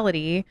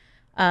hospitality,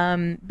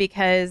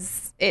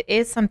 because it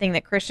is something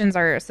that Christians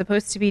are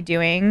supposed to be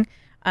doing.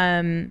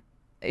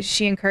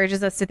 She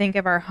encourages us to think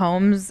of our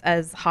homes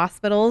as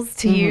hospitals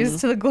to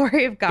use to the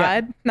glory of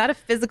God, not a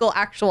physical,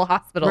 actual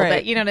hospital,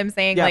 but you know what I'm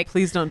saying? Yeah, like,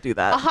 please don't do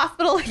that. A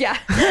hospital,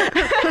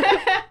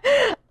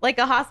 like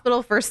a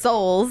hospital for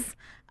souls.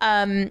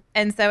 And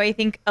so I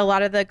think a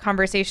lot of the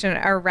conversation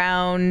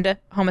around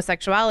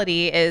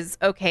homosexuality is,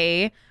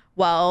 okay,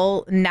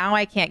 well, now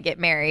I can't get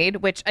married,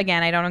 which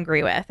again, I don't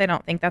agree with. I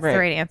don't think that's the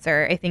right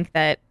answer. I think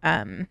that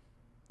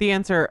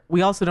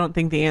we also don't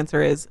think the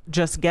answer is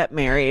just get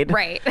married.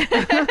 Right.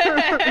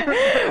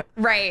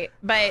 Right.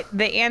 But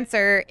the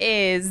answer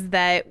is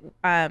that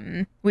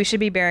we should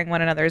be bearing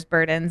one another's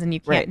burdens, and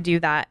you can't do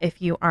that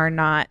if you are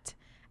not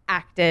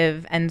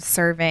active and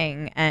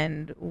serving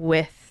and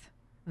with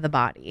the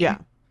body. Yeah.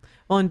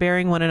 Well, and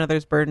bearing one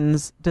another's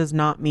burdens does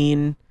not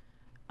mean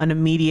an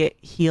immediate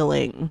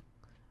healing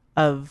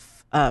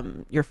of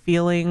your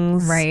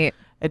feelings. Right.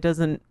 It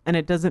doesn't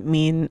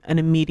mean an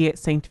immediate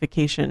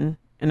sanctification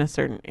in a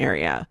certain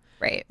area.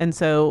 Right. And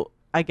so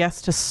I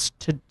guess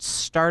to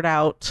start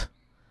out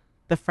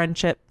the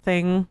friendship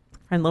thing,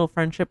 little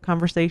friendship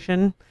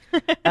conversation,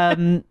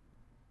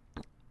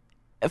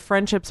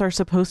 friendships are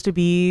supposed to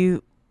be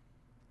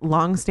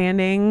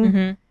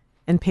long-standing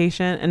and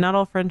patient, and not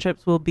all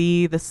friendships will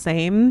be the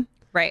same.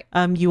 Right.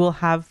 You will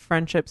have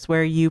friendships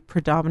where you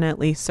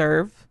predominantly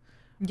serve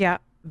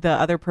the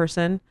other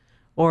person,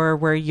 or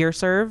where you're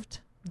served.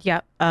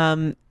 Yep.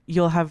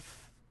 You'll have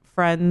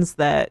friends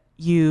that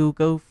you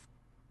go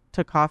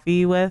to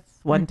coffee with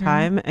one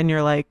time and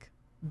you're like,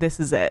 this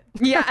is it.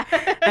 Yeah.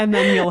 And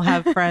then you'll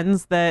have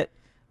friends that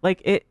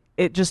like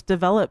it just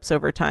develops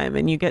over time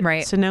and you get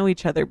to know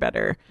each other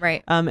better.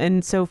 Right.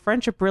 And so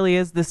friendship really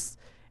is this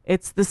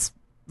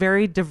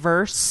very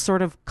diverse,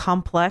 sort of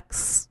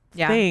complex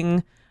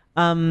thing.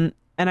 And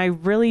I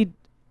really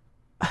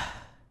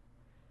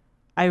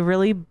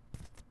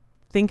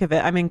think of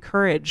it, I'm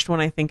encouraged when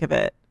I think of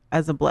it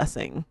as a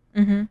blessing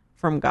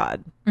from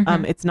God.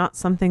 It's not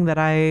something that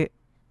I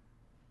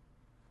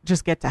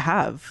just get to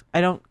have. I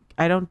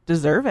don't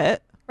deserve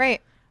it.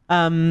 Right.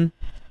 And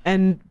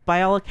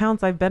by all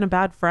accounts, I've been a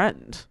bad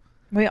friend.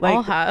 We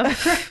all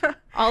have.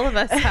 All of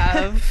us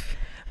have.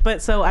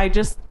 But so I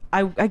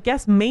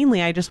guess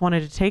mainly I just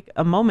wanted to take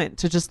a moment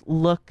to just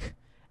look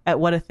at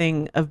what a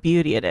thing of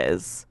beauty it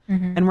is.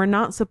 And we're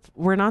not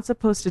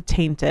supposed to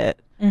taint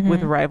it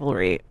with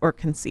rivalry or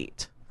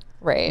conceit.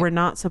 Right. We're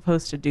not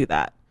supposed to do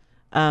that.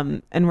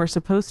 And we're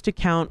supposed to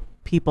count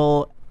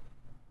people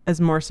as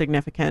more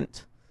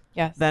significant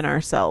than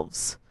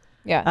ourselves.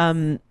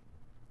 Yeah.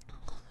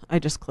 I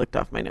just clicked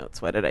off my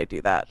notes. Why did I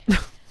do that?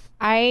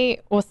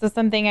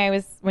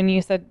 When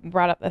you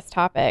brought up this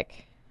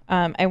topic,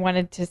 I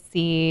wanted to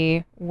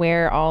see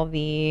where all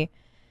the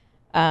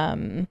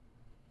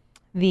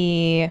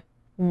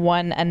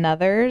one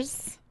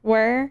another's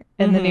were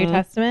in the New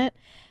Testament.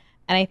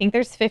 And I think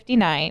there's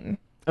 59.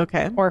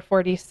 Okay. Or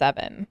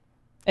 47.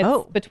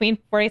 It's between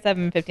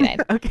 47 and 59.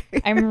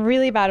 Okay. I'm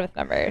really bad with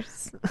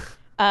numbers.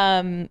 But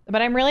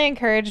I'm really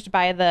encouraged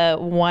by the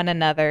one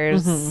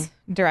another's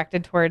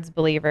directed towards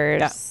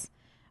believers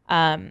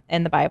in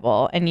the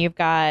Bible. And you've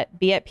got,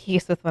 be at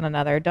peace with one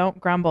another. Don't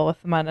grumble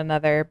with one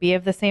another. Be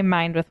of the same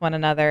mind with one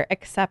another.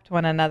 Accept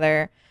one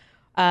another.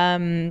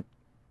 Don't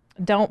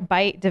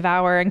bite,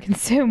 devour, and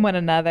consume one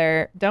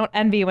another. Don't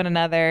envy one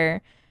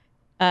another.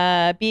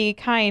 Be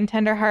kind,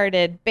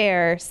 tenderhearted,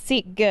 bear,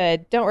 seek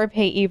good, don't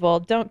repay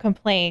evil, don't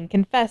complain,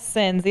 confess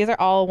sins. These are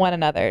all one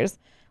another's.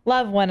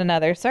 Love one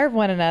another, serve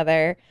one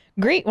another,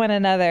 greet one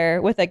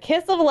another with a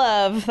kiss of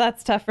love.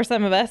 That's tough for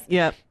some of us.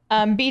 Yep.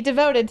 Be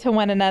devoted to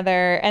one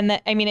another. And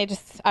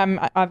I'm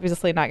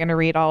obviously not going to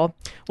read all.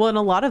 Well, in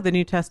a lot of the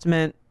New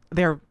Testament,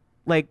 there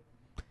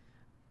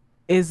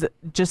is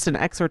just an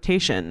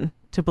exhortation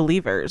to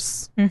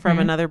believers from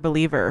another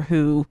believer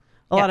who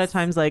a lot of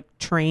times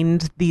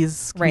trained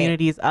these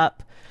communities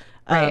up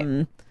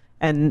and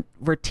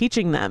we're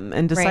teaching them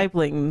and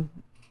discipling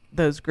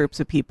those groups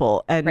of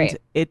people. And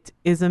it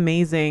is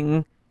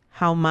amazing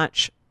how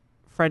much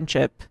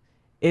friendship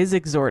is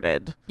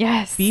exhorted.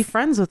 Yes. Be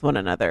friends with one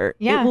another.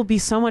 Yeah. It will be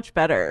so much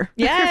better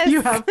if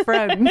you have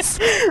friends.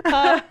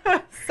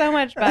 So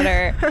much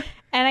better.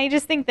 And I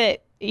just think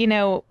that, you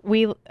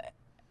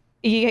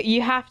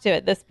have to,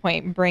 at this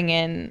point, bring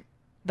in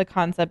the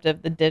concept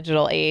of the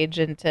digital age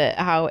into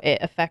how it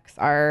affects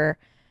our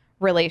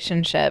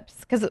relationships,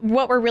 because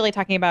what we're really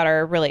talking about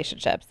are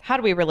relationships. How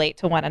do we relate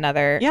to one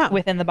another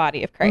within the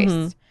body of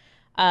Christ?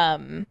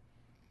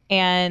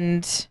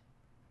 And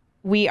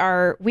we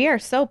are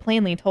so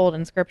plainly told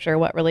in scripture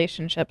what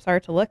relationships are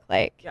to look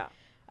like.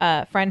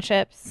 Yeah.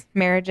 Friendships,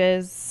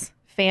 marriages,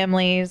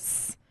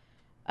 families.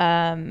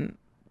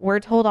 We're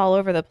told all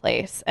over the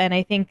place. And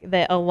I think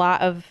that a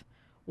lot of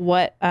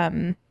what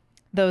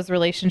those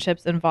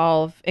relationships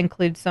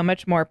include so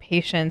much more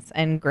patience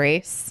and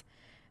grace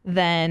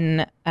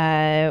than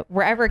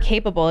we're ever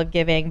capable of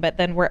giving, but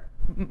then we're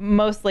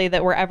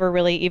ever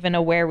really even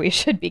aware we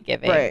should be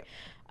giving. Right.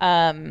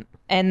 And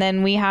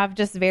then we have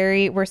just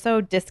we're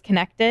so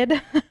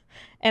disconnected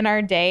in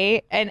our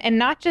day, and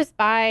not just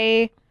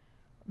by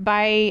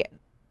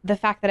the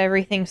fact that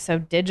everything's so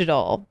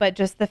digital, but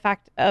just the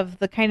fact of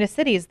the kind of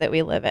cities that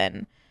we live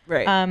in.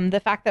 Right. The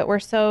fact that we're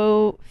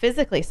so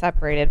physically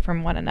separated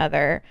from one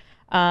another,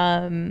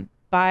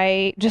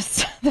 by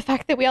just the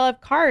fact that we all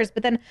have cars,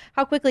 but then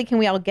how quickly can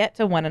we all get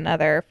to one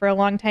another? For a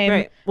long time.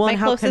 Right. Well, and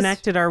how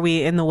connected are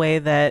we in the way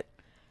that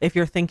if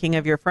you're thinking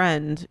of your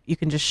friend, you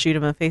can just shoot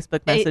him a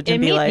Facebook message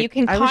and be like, you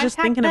can I was just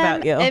thinking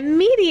about you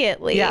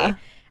immediately. Yeah.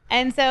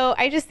 And so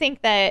I just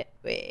think that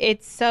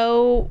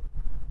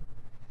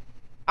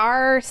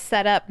our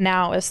setup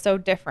now is so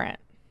different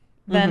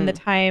than the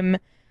time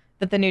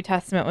that the New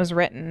Testament was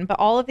written, but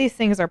all of these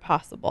things are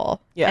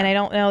possible. Yeah. And I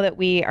don't know that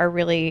we are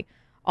really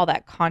all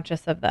that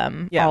conscious of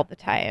them all the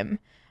time.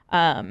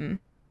 And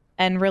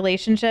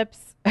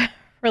relationships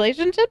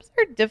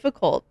are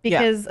difficult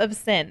because of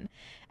sin.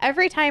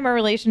 Every time a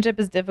relationship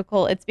is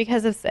difficult, it's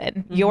because of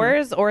sin.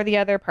 Yours or the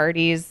other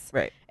party's.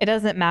 Right. It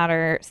doesn't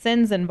matter.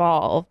 Sin's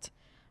involved.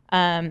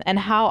 And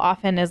how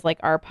often is like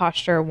our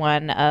posture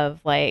one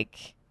of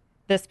like,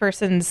 this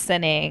person's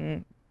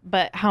sinning,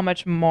 but how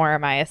much more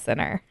am I a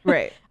sinner?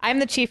 Right. I'm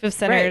the chief of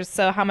sinners,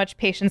 so how much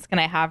patience can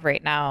I have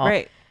right now?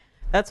 Right.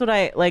 That's what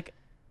I like.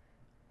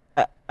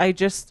 I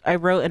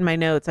wrote in my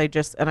notes,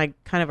 and I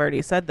kind of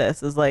already said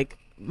this, is like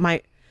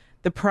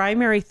the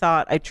primary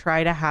thought I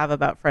try to have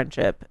about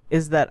friendship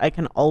is that I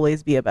can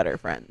always be a better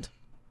friend.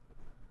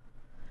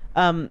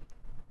 And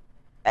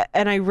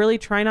I really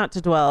try not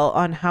to dwell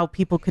on how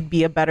people could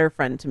be a better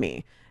friend to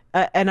me.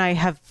 And I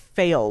have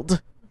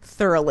failed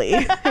thoroughly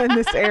in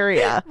this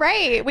area.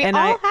 Right. We and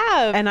all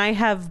have. And I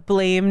have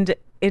blamed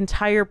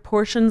entire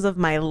portions of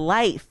my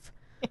life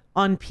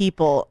on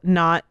people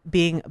not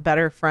being a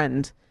better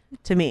friend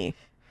to me.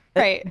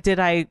 Right. Did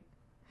I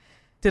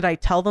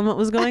tell them what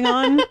was going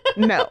on?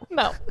 No.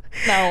 No.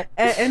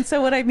 And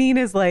so what I mean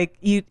is like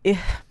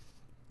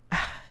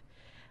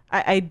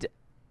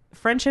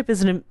friendship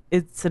is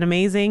it's an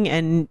amazing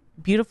and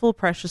beautiful,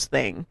 precious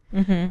thing.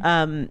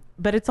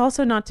 But it's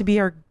also not to be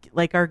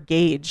our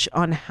gauge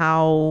on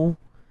how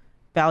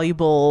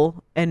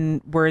valuable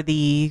and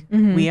worthy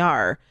we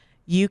are.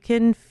 You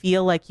can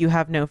feel like you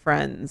have no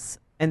friends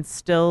and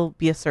still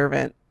be a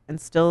servant and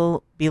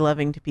still be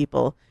loving to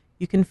people.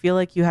 You can feel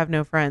like you have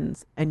no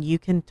friends and you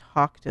can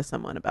talk to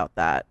someone about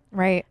that.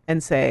 Right.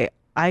 And say,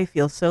 I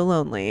feel so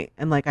lonely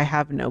and like I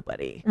have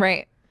nobody.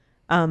 Right.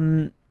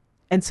 And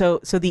so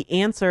the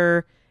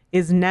answer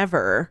is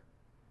never,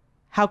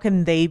 how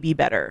can they be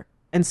better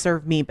and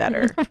serve me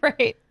better?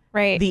 Right.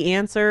 Right. The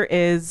answer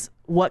is,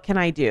 what can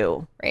I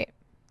do? Right.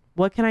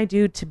 What can I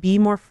do to be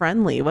more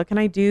friendly? What can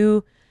I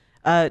do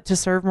to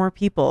serve more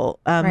people?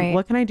 Right.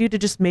 What can I do to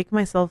just make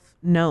myself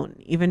known,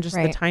 even just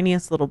the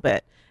tiniest little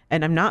bit?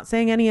 And I'm not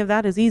saying any of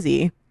that is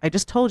easy. I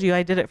just told you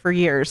I did it for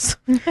years.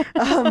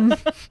 But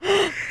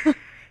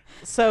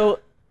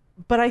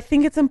I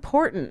think it's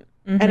important.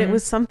 And it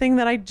was something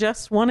that I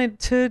just wanted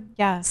to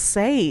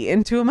say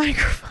into a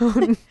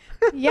microphone.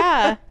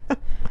 Yeah.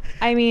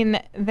 I mean,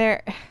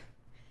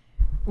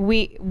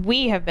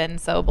 we have been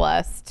so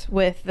blessed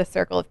with the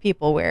circle of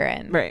people we're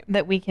in, right,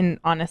 that we can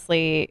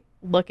honestly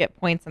look at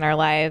points in our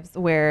lives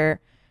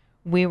where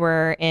we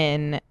were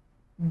in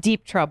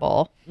deep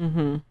trouble,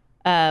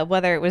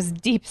 whether it was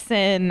deep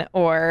sin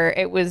or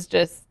it was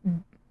just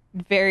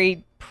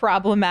very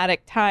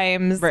problematic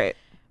times, right,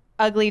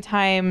 ugly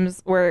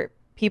times where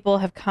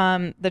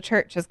the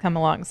church has come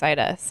alongside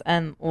us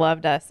and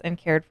loved us and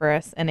cared for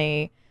us in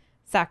a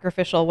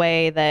sacrificial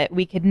way that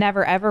we could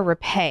never ever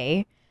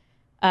repay.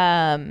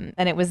 And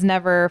it was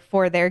never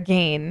for their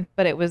gain,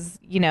 but it was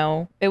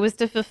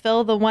to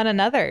fulfill the one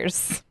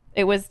another's.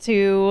 It was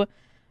to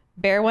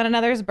bear one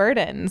another's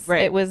burdens.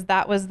 Right.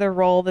 That was the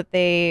role that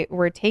they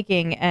were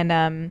taking. And,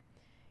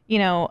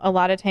 a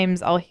lot of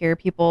times I'll hear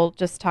people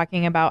just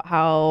talking about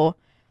how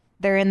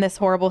they're in this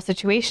horrible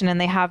situation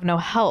and they have no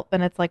help.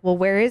 And it's like, well,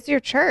 where is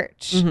your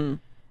church?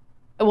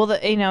 Well,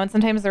 and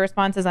sometimes the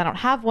response is, I don't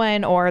have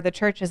one, or the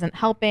church isn't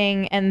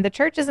helping, and the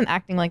church isn't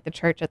acting like the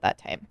church at that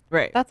time.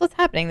 Right. That's what's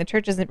happening. The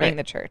church isn't being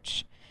the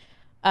church.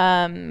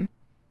 And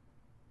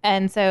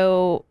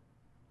so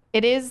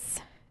it is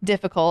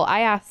difficult.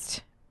 I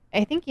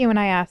think you and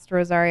I asked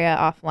Rosaria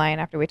offline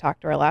after we talked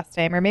to her last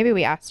time, or maybe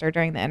we asked her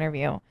during the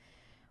interview,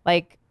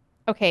 like,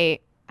 okay,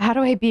 how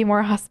do I be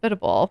more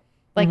hospitable?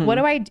 Like,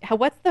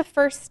 what's the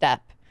first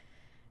step?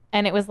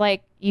 And it was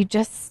like, you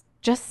just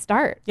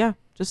start. Yeah.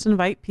 Just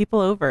invite people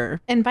over.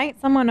 Invite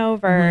someone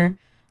over.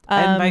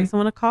 Invite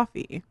someone a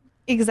coffee.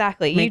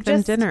 Exactly. Make You them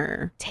just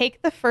dinner.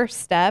 take the first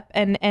step,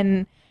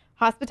 and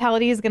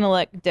hospitality is going to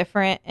look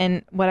different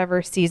in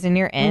whatever season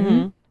you're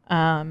in.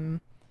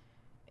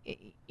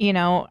 You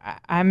know,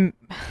 I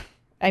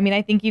mean,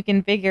 I think you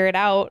can figure it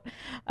out.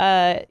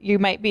 You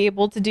might be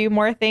able to do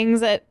more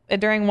things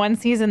during one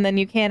season than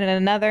you can in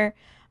another.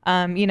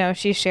 You know,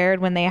 she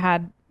shared when they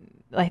had,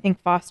 I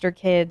think, foster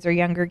kids or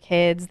younger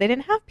kids, they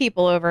didn't have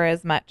people over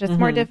as much. It's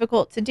more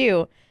difficult to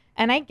do.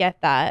 And I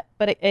get that,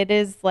 but it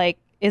is like,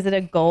 is it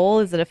a goal?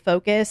 Is it a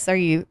focus? Are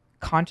you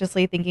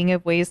consciously thinking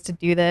of ways to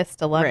do this,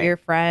 to love your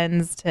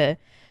friends, to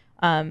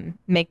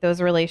make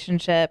those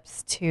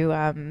relationships,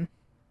 to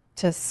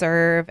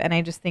serve? And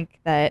I just think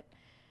that,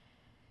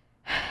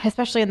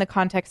 especially in the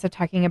context of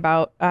talking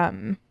about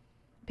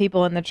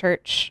people in the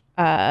church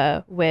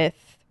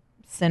with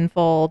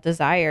sinful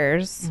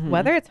desires,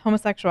 whether it's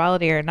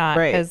homosexuality or not,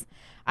 because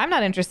I'm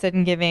not interested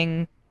in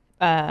giving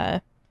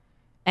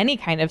any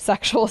kind of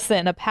sexual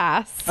sin a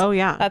pass. Oh,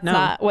 yeah. That's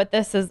not what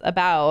this is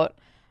about.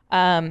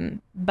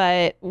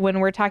 But when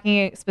we're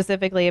talking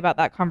specifically about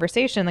that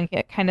conversation,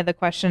 like, kind of the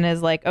question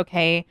is like,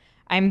 okay,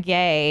 I'm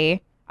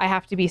gay, I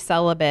have to be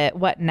celibate.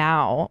 What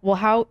now? Well,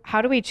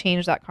 how do we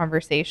change that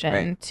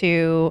conversation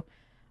to,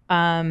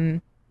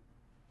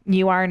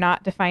 you are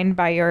not defined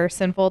by your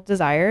sinful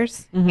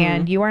desires,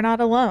 and you are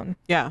not alone.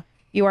 Yeah.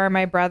 You are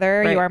my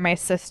brother. You are my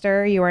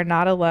sister. You are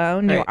not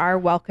alone. You are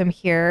welcome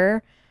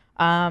here.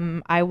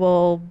 I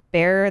will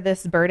bear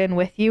this burden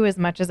with you as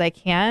much as I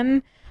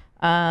can.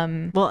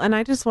 Well, and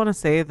I just want to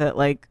say that,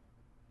 like,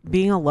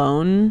 being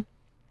alone,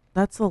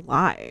 that's a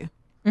lie.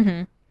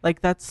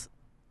 Like, that's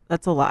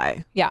a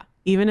lie. Yeah.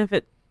 Even if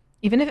it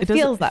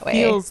feels that way.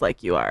 Feels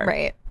like you are.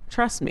 Right.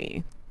 Trust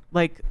me.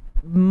 Like,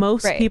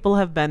 most people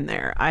have been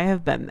there. I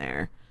have been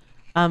there.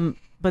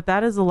 But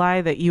that is a lie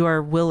that you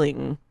are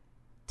willing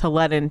to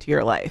let into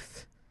your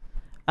life.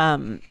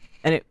 And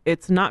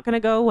it's not going to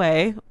go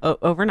away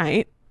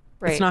overnight.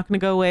 It's not going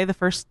to go away the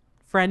first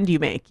friend you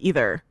make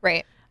either.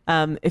 Right.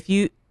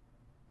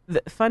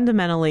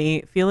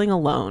 Fundamentally, feeling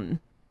alone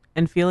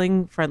and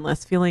feeling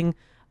friendless, feeling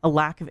a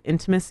lack of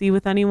intimacy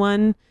with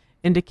anyone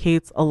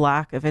indicates a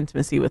lack of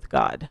intimacy with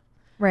God.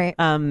 Right.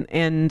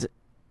 And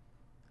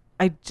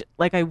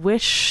I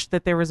wish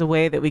that there was a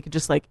way that we could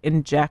just like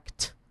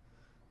inject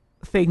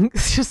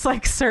things, just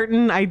like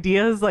certain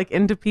ideas like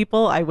into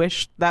people. I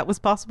wish that was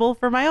possible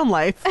for my own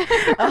life.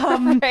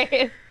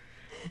 Right.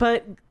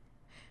 But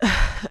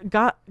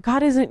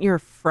God isn't your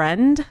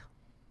friend,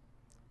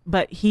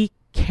 but he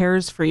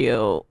cares for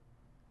you.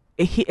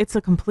 It's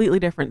a completely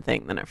different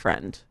thing than a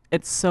friend.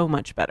 It's so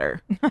much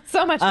better.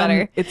 So much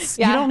better. You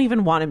don't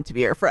even want him to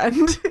be your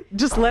friend.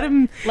 Just let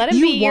him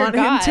be your want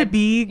God. him to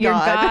be your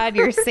God. God,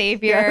 your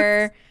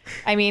savior. Yes.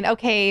 I mean,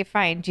 okay,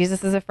 fine.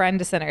 Jesus is a friend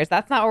to sinners.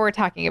 That's not what we're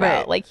talking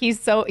about. Like,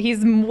 he's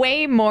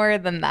way more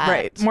than that.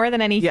 Right. More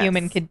than any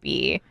human could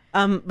be.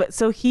 But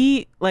so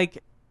he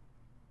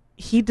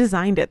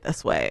designed it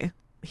this way.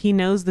 He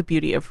knows the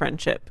beauty of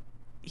friendship.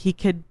 He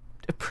could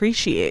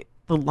appreciate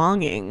the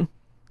longing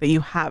that you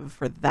have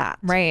for that.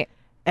 Right.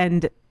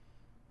 And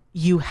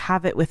you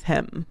have it with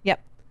him.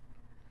 Yep.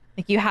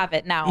 Like, you have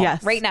it now.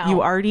 Yes. Right now.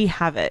 You already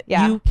have it.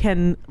 Yeah. You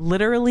can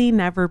literally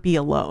never be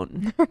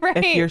alone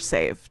if you're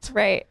saved.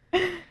 Right.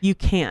 You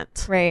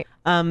can't. Right.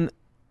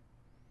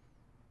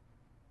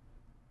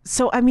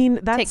 So, I mean,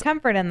 take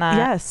comfort in that.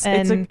 Yes.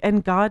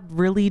 And God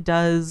really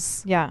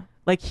does. Yeah.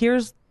 Like,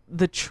 here's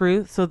the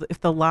truth. So if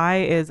the lie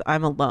is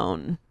I'm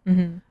alone,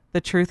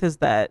 the truth is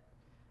that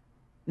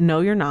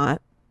no, you're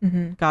not.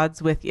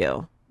 God's with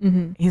you.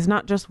 He's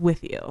not just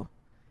with you.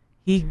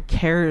 He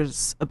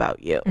cares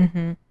about you.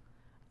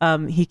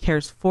 He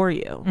cares for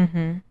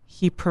you.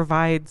 He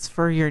provides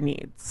for your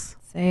needs.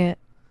 Say it.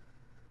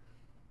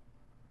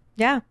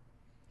 Yeah.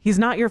 He's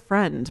not your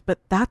friend, but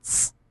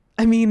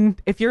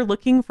if you're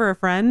looking for a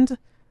friend,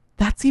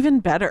 that's even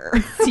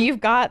better. So you've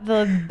got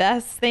the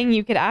best thing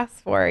you could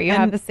ask for. You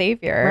have the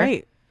Savior.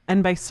 Right.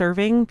 And by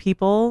serving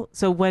people,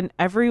 so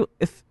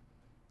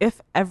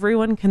if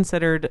everyone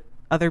considered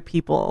other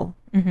people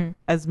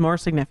as more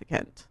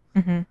significant,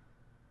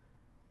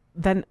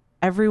 then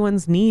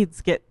everyone's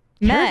needs get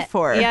cared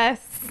for.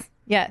 Yes.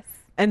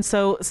 And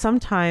so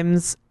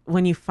sometimes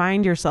when you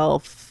find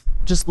yourself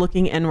just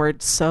looking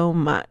inward so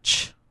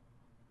much,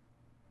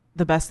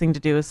 the best thing to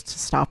do is to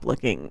stop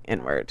looking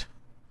inward.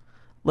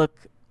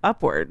 Look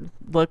upward.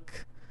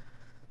 Look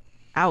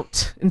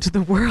out into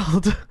the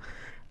world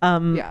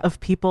of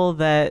people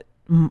that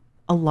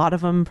a lot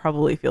of them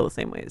probably feel the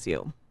same way as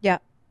you. Yeah.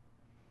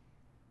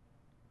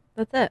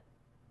 That's it.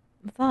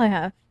 That's all I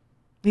have.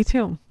 Me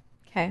too.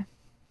 Okay.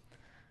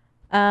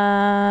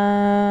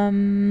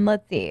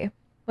 Let's see.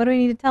 What do we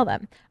need to tell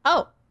them?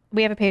 Oh,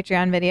 we have a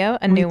Patreon video,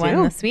 a new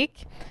one this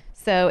week.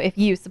 So if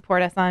you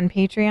support us on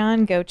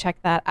Patreon, go check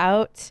that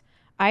out.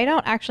 I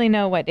don't actually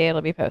know what day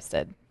it'll be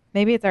posted.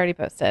 Maybe it's already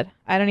posted.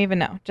 I don't even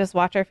know. Just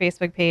watch our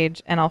Facebook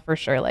page and I'll for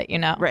sure let you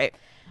know. Right.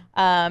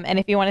 And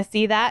if you want to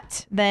see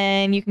that,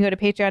 then you can go to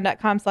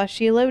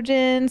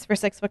patreon.com/sheologians for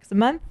 $6 a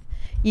month.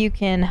 You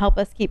can help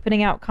us keep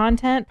putting out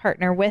content,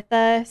 partner with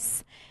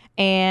us.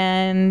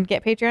 and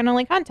get Patreon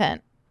only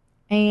content.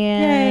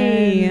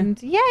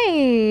 And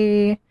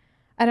yay.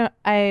 I don't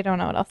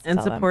know what else to And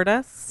tell them. support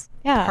us.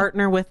 Yeah.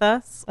 Partner with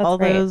us.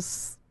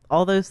 That's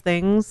All those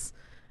things.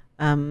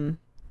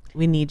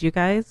 We need you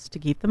guys to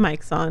keep the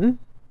mics on.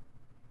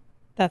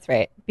 That's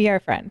right. Be our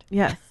friend.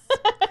 Yes.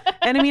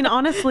 And I mean,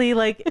 honestly,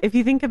 like, if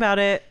you think about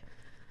it,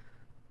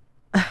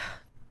 I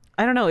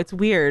don't know, it's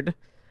weird.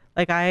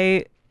 Like,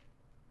 a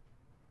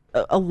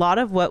lot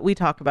of what we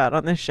talk about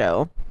on this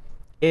show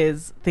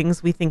is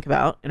things we think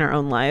about in our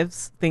own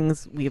lives,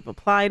 things we've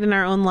applied in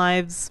our own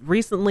lives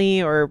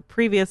recently or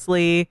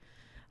previously.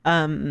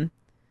 And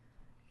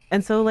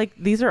so, like,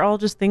 these are all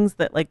just things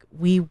that, like,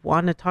 we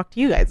want to talk to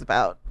you guys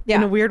about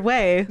in a weird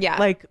way. Yeah.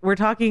 Like,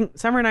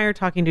 Summer and I are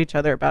talking to each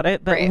other about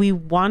it, but we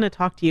want to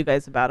talk to you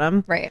guys about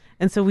them. Right.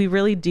 And so we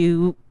really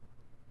do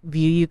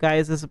view you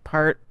guys as a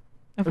part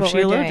of what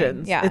we're doing.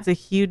 Sheologians. Yeah. It's a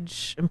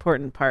huge,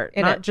 important part.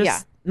 It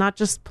Not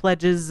just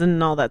pledges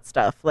and all that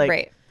stuff. Like,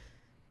 right.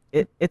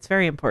 It's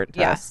very important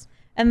to us.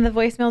 And the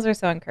voicemails are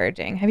so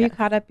encouraging. Have you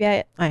caught up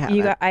yet? I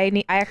haven't.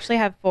 I actually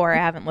have 4 I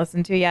haven't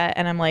listened to yet,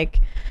 and I'm like,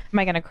 am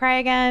I gonna cry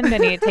again? Do I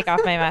need to take off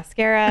my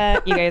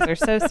mascara? You guys are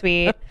so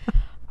sweet.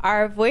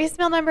 Our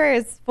voicemail number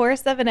is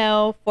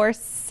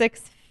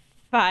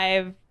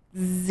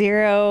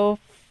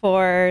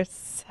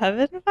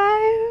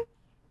 470-465-0475.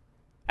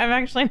 I'm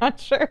actually not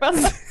sure about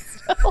that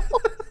still.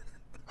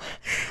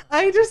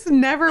 I just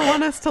never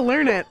want us to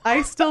learn it.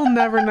 I still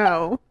never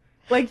know.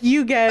 Like,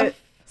 you get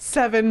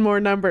 7 more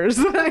numbers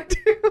than I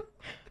do.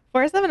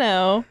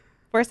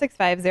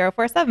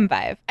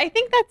 470-465-0475. I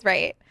think that's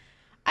right.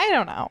 I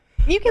don't know.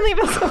 You can leave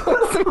us a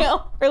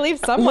voicemail or leave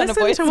someone a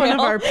voicemail. Listen to one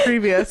of our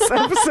previous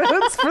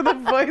episodes for the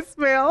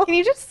voicemail. Can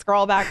you just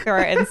scroll back to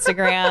our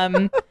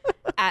Instagram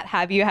at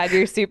Have You Had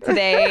Your Soup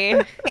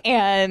Today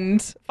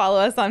and follow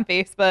us on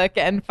Facebook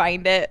and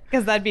find it,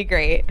 because that'd be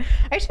great.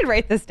 I should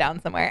write this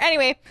down somewhere.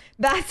 Anyway,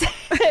 that's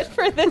it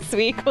for this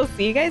week. We'll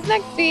see you guys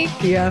next week.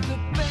 Yeah.